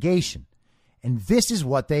civil litigation. And this is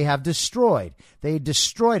what they have destroyed. They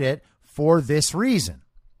destroyed it for this reason.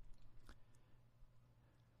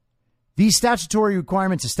 These statutory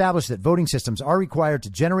requirements establish that voting systems are required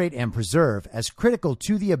to generate and preserve as critical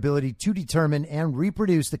to the ability to determine and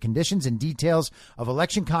reproduce the conditions and details of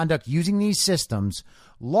election conduct using these systems,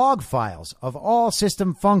 log files of all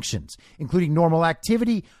system functions, including normal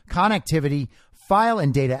activity, connectivity, file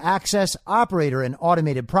and data access, operator and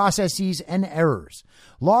automated processes, and errors.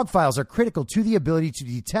 Log files are critical to the ability to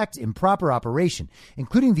detect improper operation,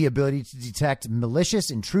 including the ability to detect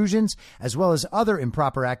malicious intrusions, as well as other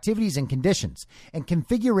improper activities and conditions, and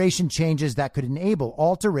configuration changes that could enable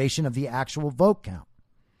alteration of the actual vote count.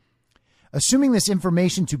 Assuming this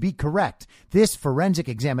information to be correct, this forensic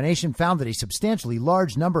examination found that a substantially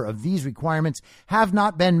large number of these requirements have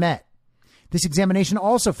not been met. This examination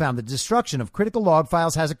also found that destruction of critical log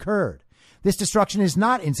files has occurred. This destruction is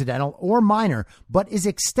not incidental or minor, but is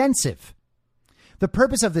extensive. The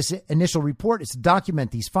purpose of this initial report is to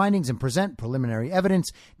document these findings and present preliminary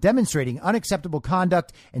evidence demonstrating unacceptable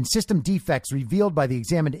conduct and system defects revealed by the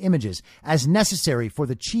examined images as necessary for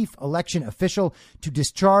the chief election official to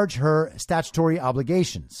discharge her statutory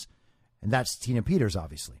obligations. And that's Tina Peters,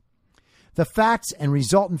 obviously. The facts and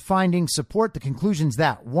resultant findings support the conclusions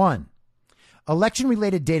that, 1,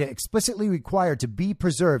 election-related data explicitly required to be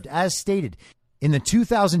preserved as stated in the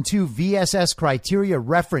 2002 VSS criteria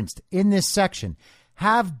referenced in this section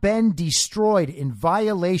have been destroyed in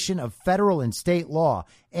violation of federal and state law.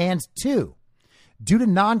 And 2, due to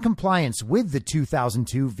noncompliance with the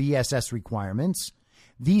 2002 VSS requirements,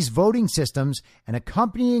 these voting systems and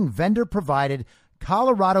accompanying vendor-provided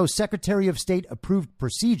Colorado Secretary of State approved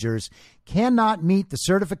procedures cannot meet the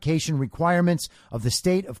certification requirements of the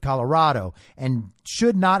state of Colorado and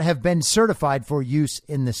should not have been certified for use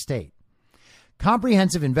in the state.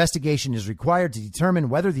 Comprehensive investigation is required to determine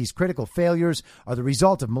whether these critical failures are the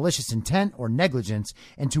result of malicious intent or negligence,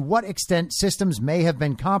 and to what extent systems may have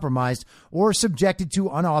been compromised or subjected to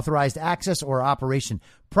unauthorized access or operation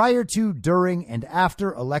prior to, during, and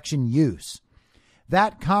after election use.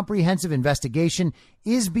 that comprehensive investigation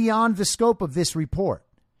is beyond the scope of this report.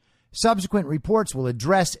 Subsequent reports will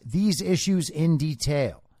address these issues in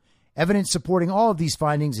detail. Evidence supporting all of these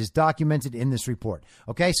findings is documented in this report.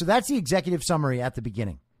 Okay, so that's the executive summary at the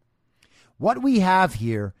beginning. What we have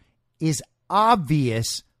here is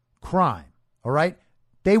obvious crime, all right?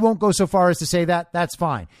 They won't go so far as to say that. That's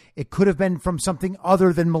fine. It could have been from something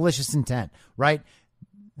other than malicious intent, right?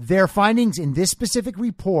 Their findings in this specific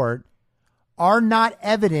report are not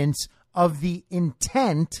evidence of the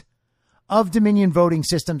intent of Dominion Voting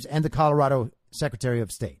Systems and the Colorado Secretary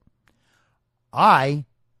of State. I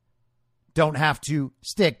don't have to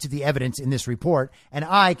stick to the evidence in this report, and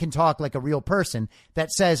I can talk like a real person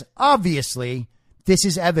that says, obviously, this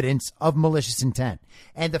is evidence of malicious intent.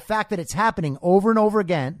 And the fact that it's happening over and over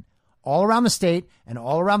again, all around the state and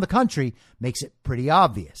all around the country, makes it pretty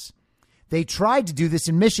obvious. They tried to do this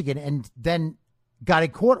in Michigan and then got a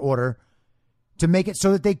court order to make it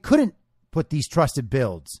so that they couldn't put these trusted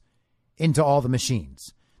builds into all the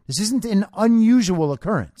machines. This isn't an unusual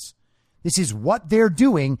occurrence. This is what they're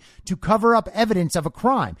doing to cover up evidence of a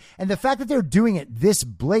crime. And the fact that they're doing it this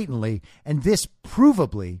blatantly and this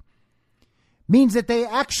provably means that they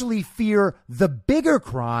actually fear the bigger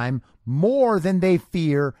crime more than they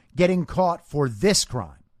fear getting caught for this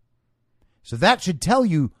crime. So that should tell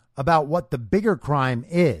you about what the bigger crime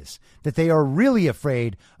is, that they are really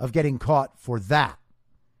afraid of getting caught for that.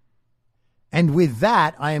 And with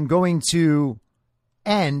that, I am going to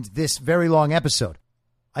end this very long episode.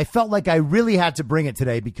 I felt like I really had to bring it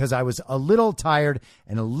today because I was a little tired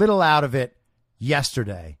and a little out of it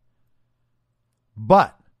yesterday.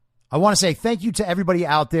 But I want to say thank you to everybody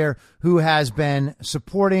out there who has been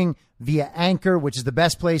supporting via Anchor, which is the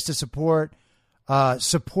best place to support,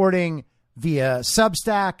 supporting via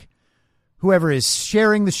Substack, whoever is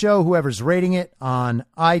sharing the show, whoever's rating it on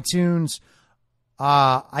iTunes.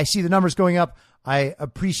 I see the numbers going up. I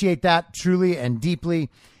appreciate that truly and deeply.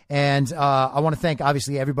 And I want to thank,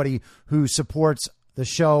 obviously, everybody who supports the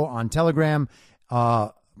show on Telegram,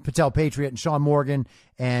 Patel Patriot and Sean Morgan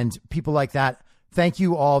and people like that. Thank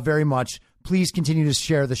you all very much. Please continue to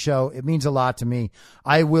share the show. It means a lot to me.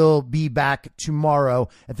 I will be back tomorrow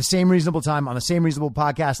at the same reasonable time on the same reasonable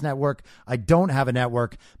podcast network. I don't have a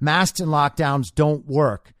network. Masks and lockdowns don't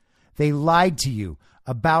work. They lied to you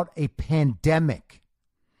about a pandemic.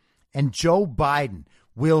 And Joe Biden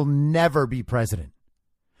will never be president.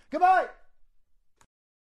 Goodbye.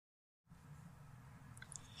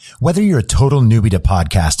 Whether you're a total newbie to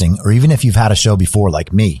podcasting or even if you've had a show before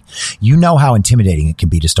like me, you know how intimidating it can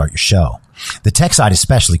be to start your show. The tech side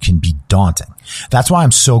especially can be daunting. That's why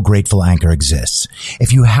I'm so grateful Anchor exists.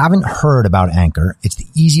 If you haven't heard about Anchor, it's the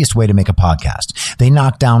easiest way to make a podcast. They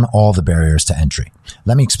knock down all the barriers to entry.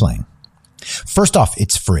 Let me explain. First off,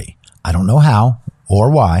 it's free. I don't know how or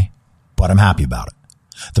why, but I'm happy about it.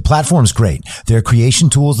 The platform's great. There are creation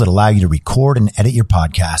tools that allow you to record and edit your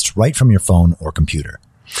podcast right from your phone or computer.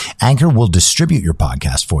 Anchor will distribute your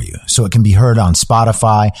podcast for you so it can be heard on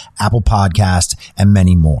Spotify, Apple Podcasts, and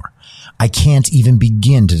many more. I can't even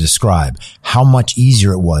begin to describe how much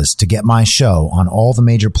easier it was to get my show on all the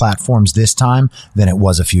major platforms this time than it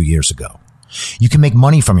was a few years ago. You can make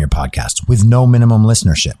money from your podcast with no minimum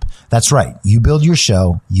listenership. That's right. You build your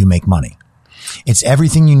show, you make money. It's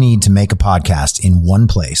everything you need to make a podcast in one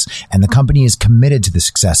place, and the company is committed to the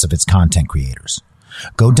success of its content creators.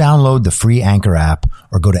 Go download the free Anchor app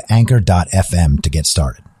or go to anchor.fm to get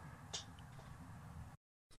started.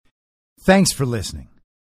 Thanks for listening.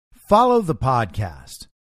 Follow the podcast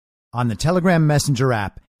on the Telegram Messenger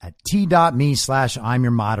app at t.me/I'm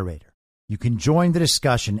your moderator. You can join the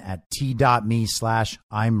discussion at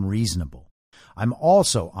t.me/I'm reasonable. I'm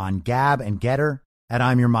also on Gab and Getter at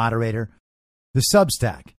I'm your moderator. The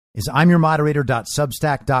Substack is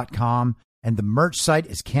imyourmoderator.substack.com, and the merch site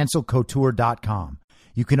is cancelcouture.com.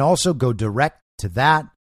 You can also go direct to that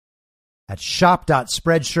at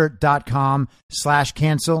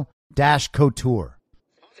shop.spreadshirt.com/cancel-couture.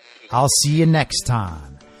 I'll see you next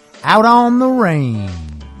time out on the range.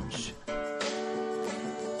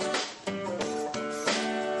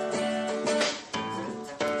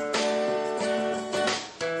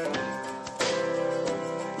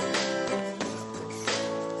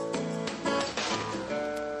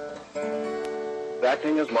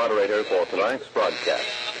 Acting as moderator for tonight's broadcast.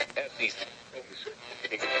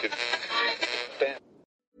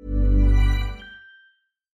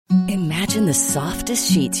 Imagine the softest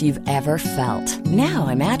sheets you've ever felt. Now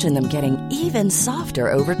imagine them getting even softer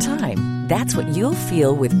over time. That's what you'll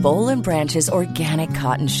feel with Boll & Branch's organic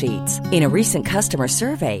cotton sheets. In a recent customer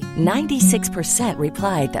survey, 96%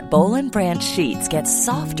 replied that Boll & Branch sheets get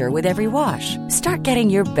softer with every wash. Start getting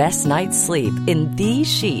your best night's sleep in these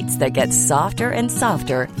sheets that get softer and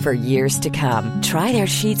softer for years to come. Try their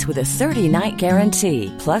sheets with a 30-night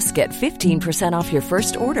guarantee. Plus, get 15% off your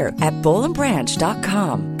first order at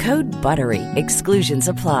bollandbranch.com. Code BUTTERY. Exclusions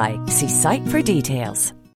apply. See site for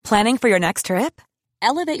details. Planning for your next trip?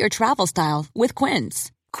 Elevate your travel style with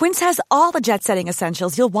Quince. Quince has all the jet-setting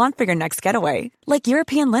essentials you'll want for your next getaway, like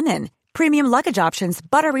European linen, premium luggage options,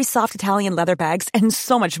 buttery soft Italian leather bags, and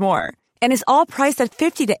so much more. And is all priced at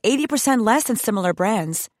 50 to 80% less than similar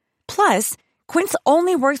brands. Plus, Quince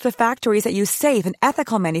only works with factories that use safe and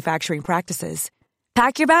ethical manufacturing practices.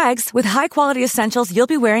 Pack your bags with high-quality essentials you'll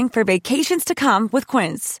be wearing for vacations to come with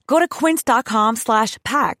Quince. Go to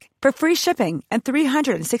quince.com/pack for free shipping and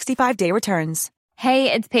 365-day returns.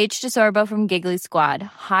 Hey, it's Paige DeSorbo from Giggly Squad.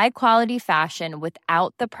 High quality fashion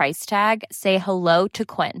without the price tag. Say hello to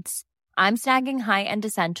Quince. I'm snagging high-end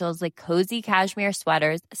essentials like cozy cashmere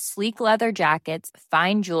sweaters, sleek leather jackets,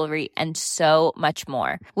 fine jewelry, and so much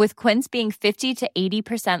more. With Quince being 50 to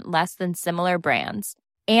 80% less than similar brands.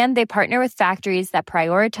 And they partner with factories that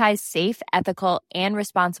prioritize safe, ethical, and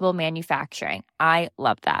responsible manufacturing. I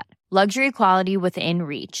love that. Luxury quality within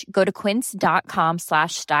reach. Go to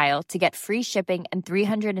quince.com/style to get free shipping and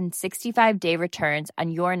 365-day returns on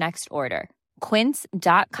your next order.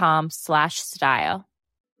 Quince.com/style.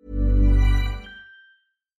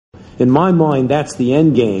 In my mind, that's the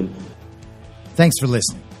end game. Thanks for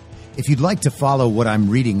listening. If you'd like to follow what I'm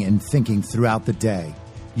reading and thinking throughout the day,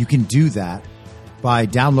 you can do that by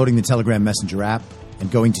downloading the Telegram Messenger app and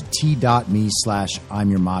going to t.me/I'm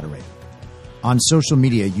your moderator. On social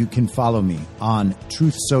media, you can follow me on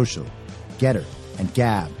Truth Social, Getter, and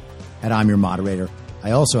Gab at I'm Your Moderator.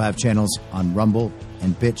 I also have channels on Rumble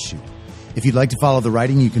and BitChute. If you'd like to follow the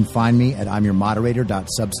writing, you can find me at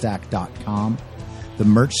imyourmoderator.substack.com. The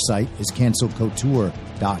merch site is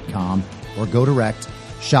cancelcouture.com or go direct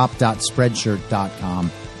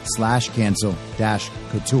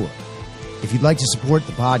shop.spreadshirt.com/cancel-couture. If you'd like to support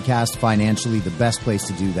the podcast financially, the best place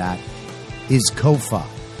to do that is Ko-Fi.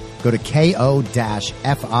 Go to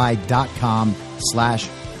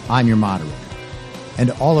ko-fi.com/I'm your moderator.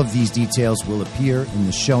 And all of these details will appear in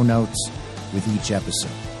the show notes with each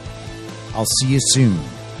episode. I'll see you soon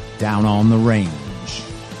down on the range.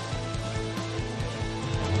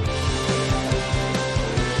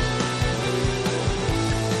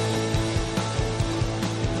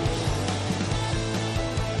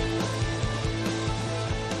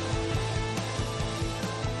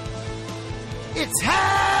 It's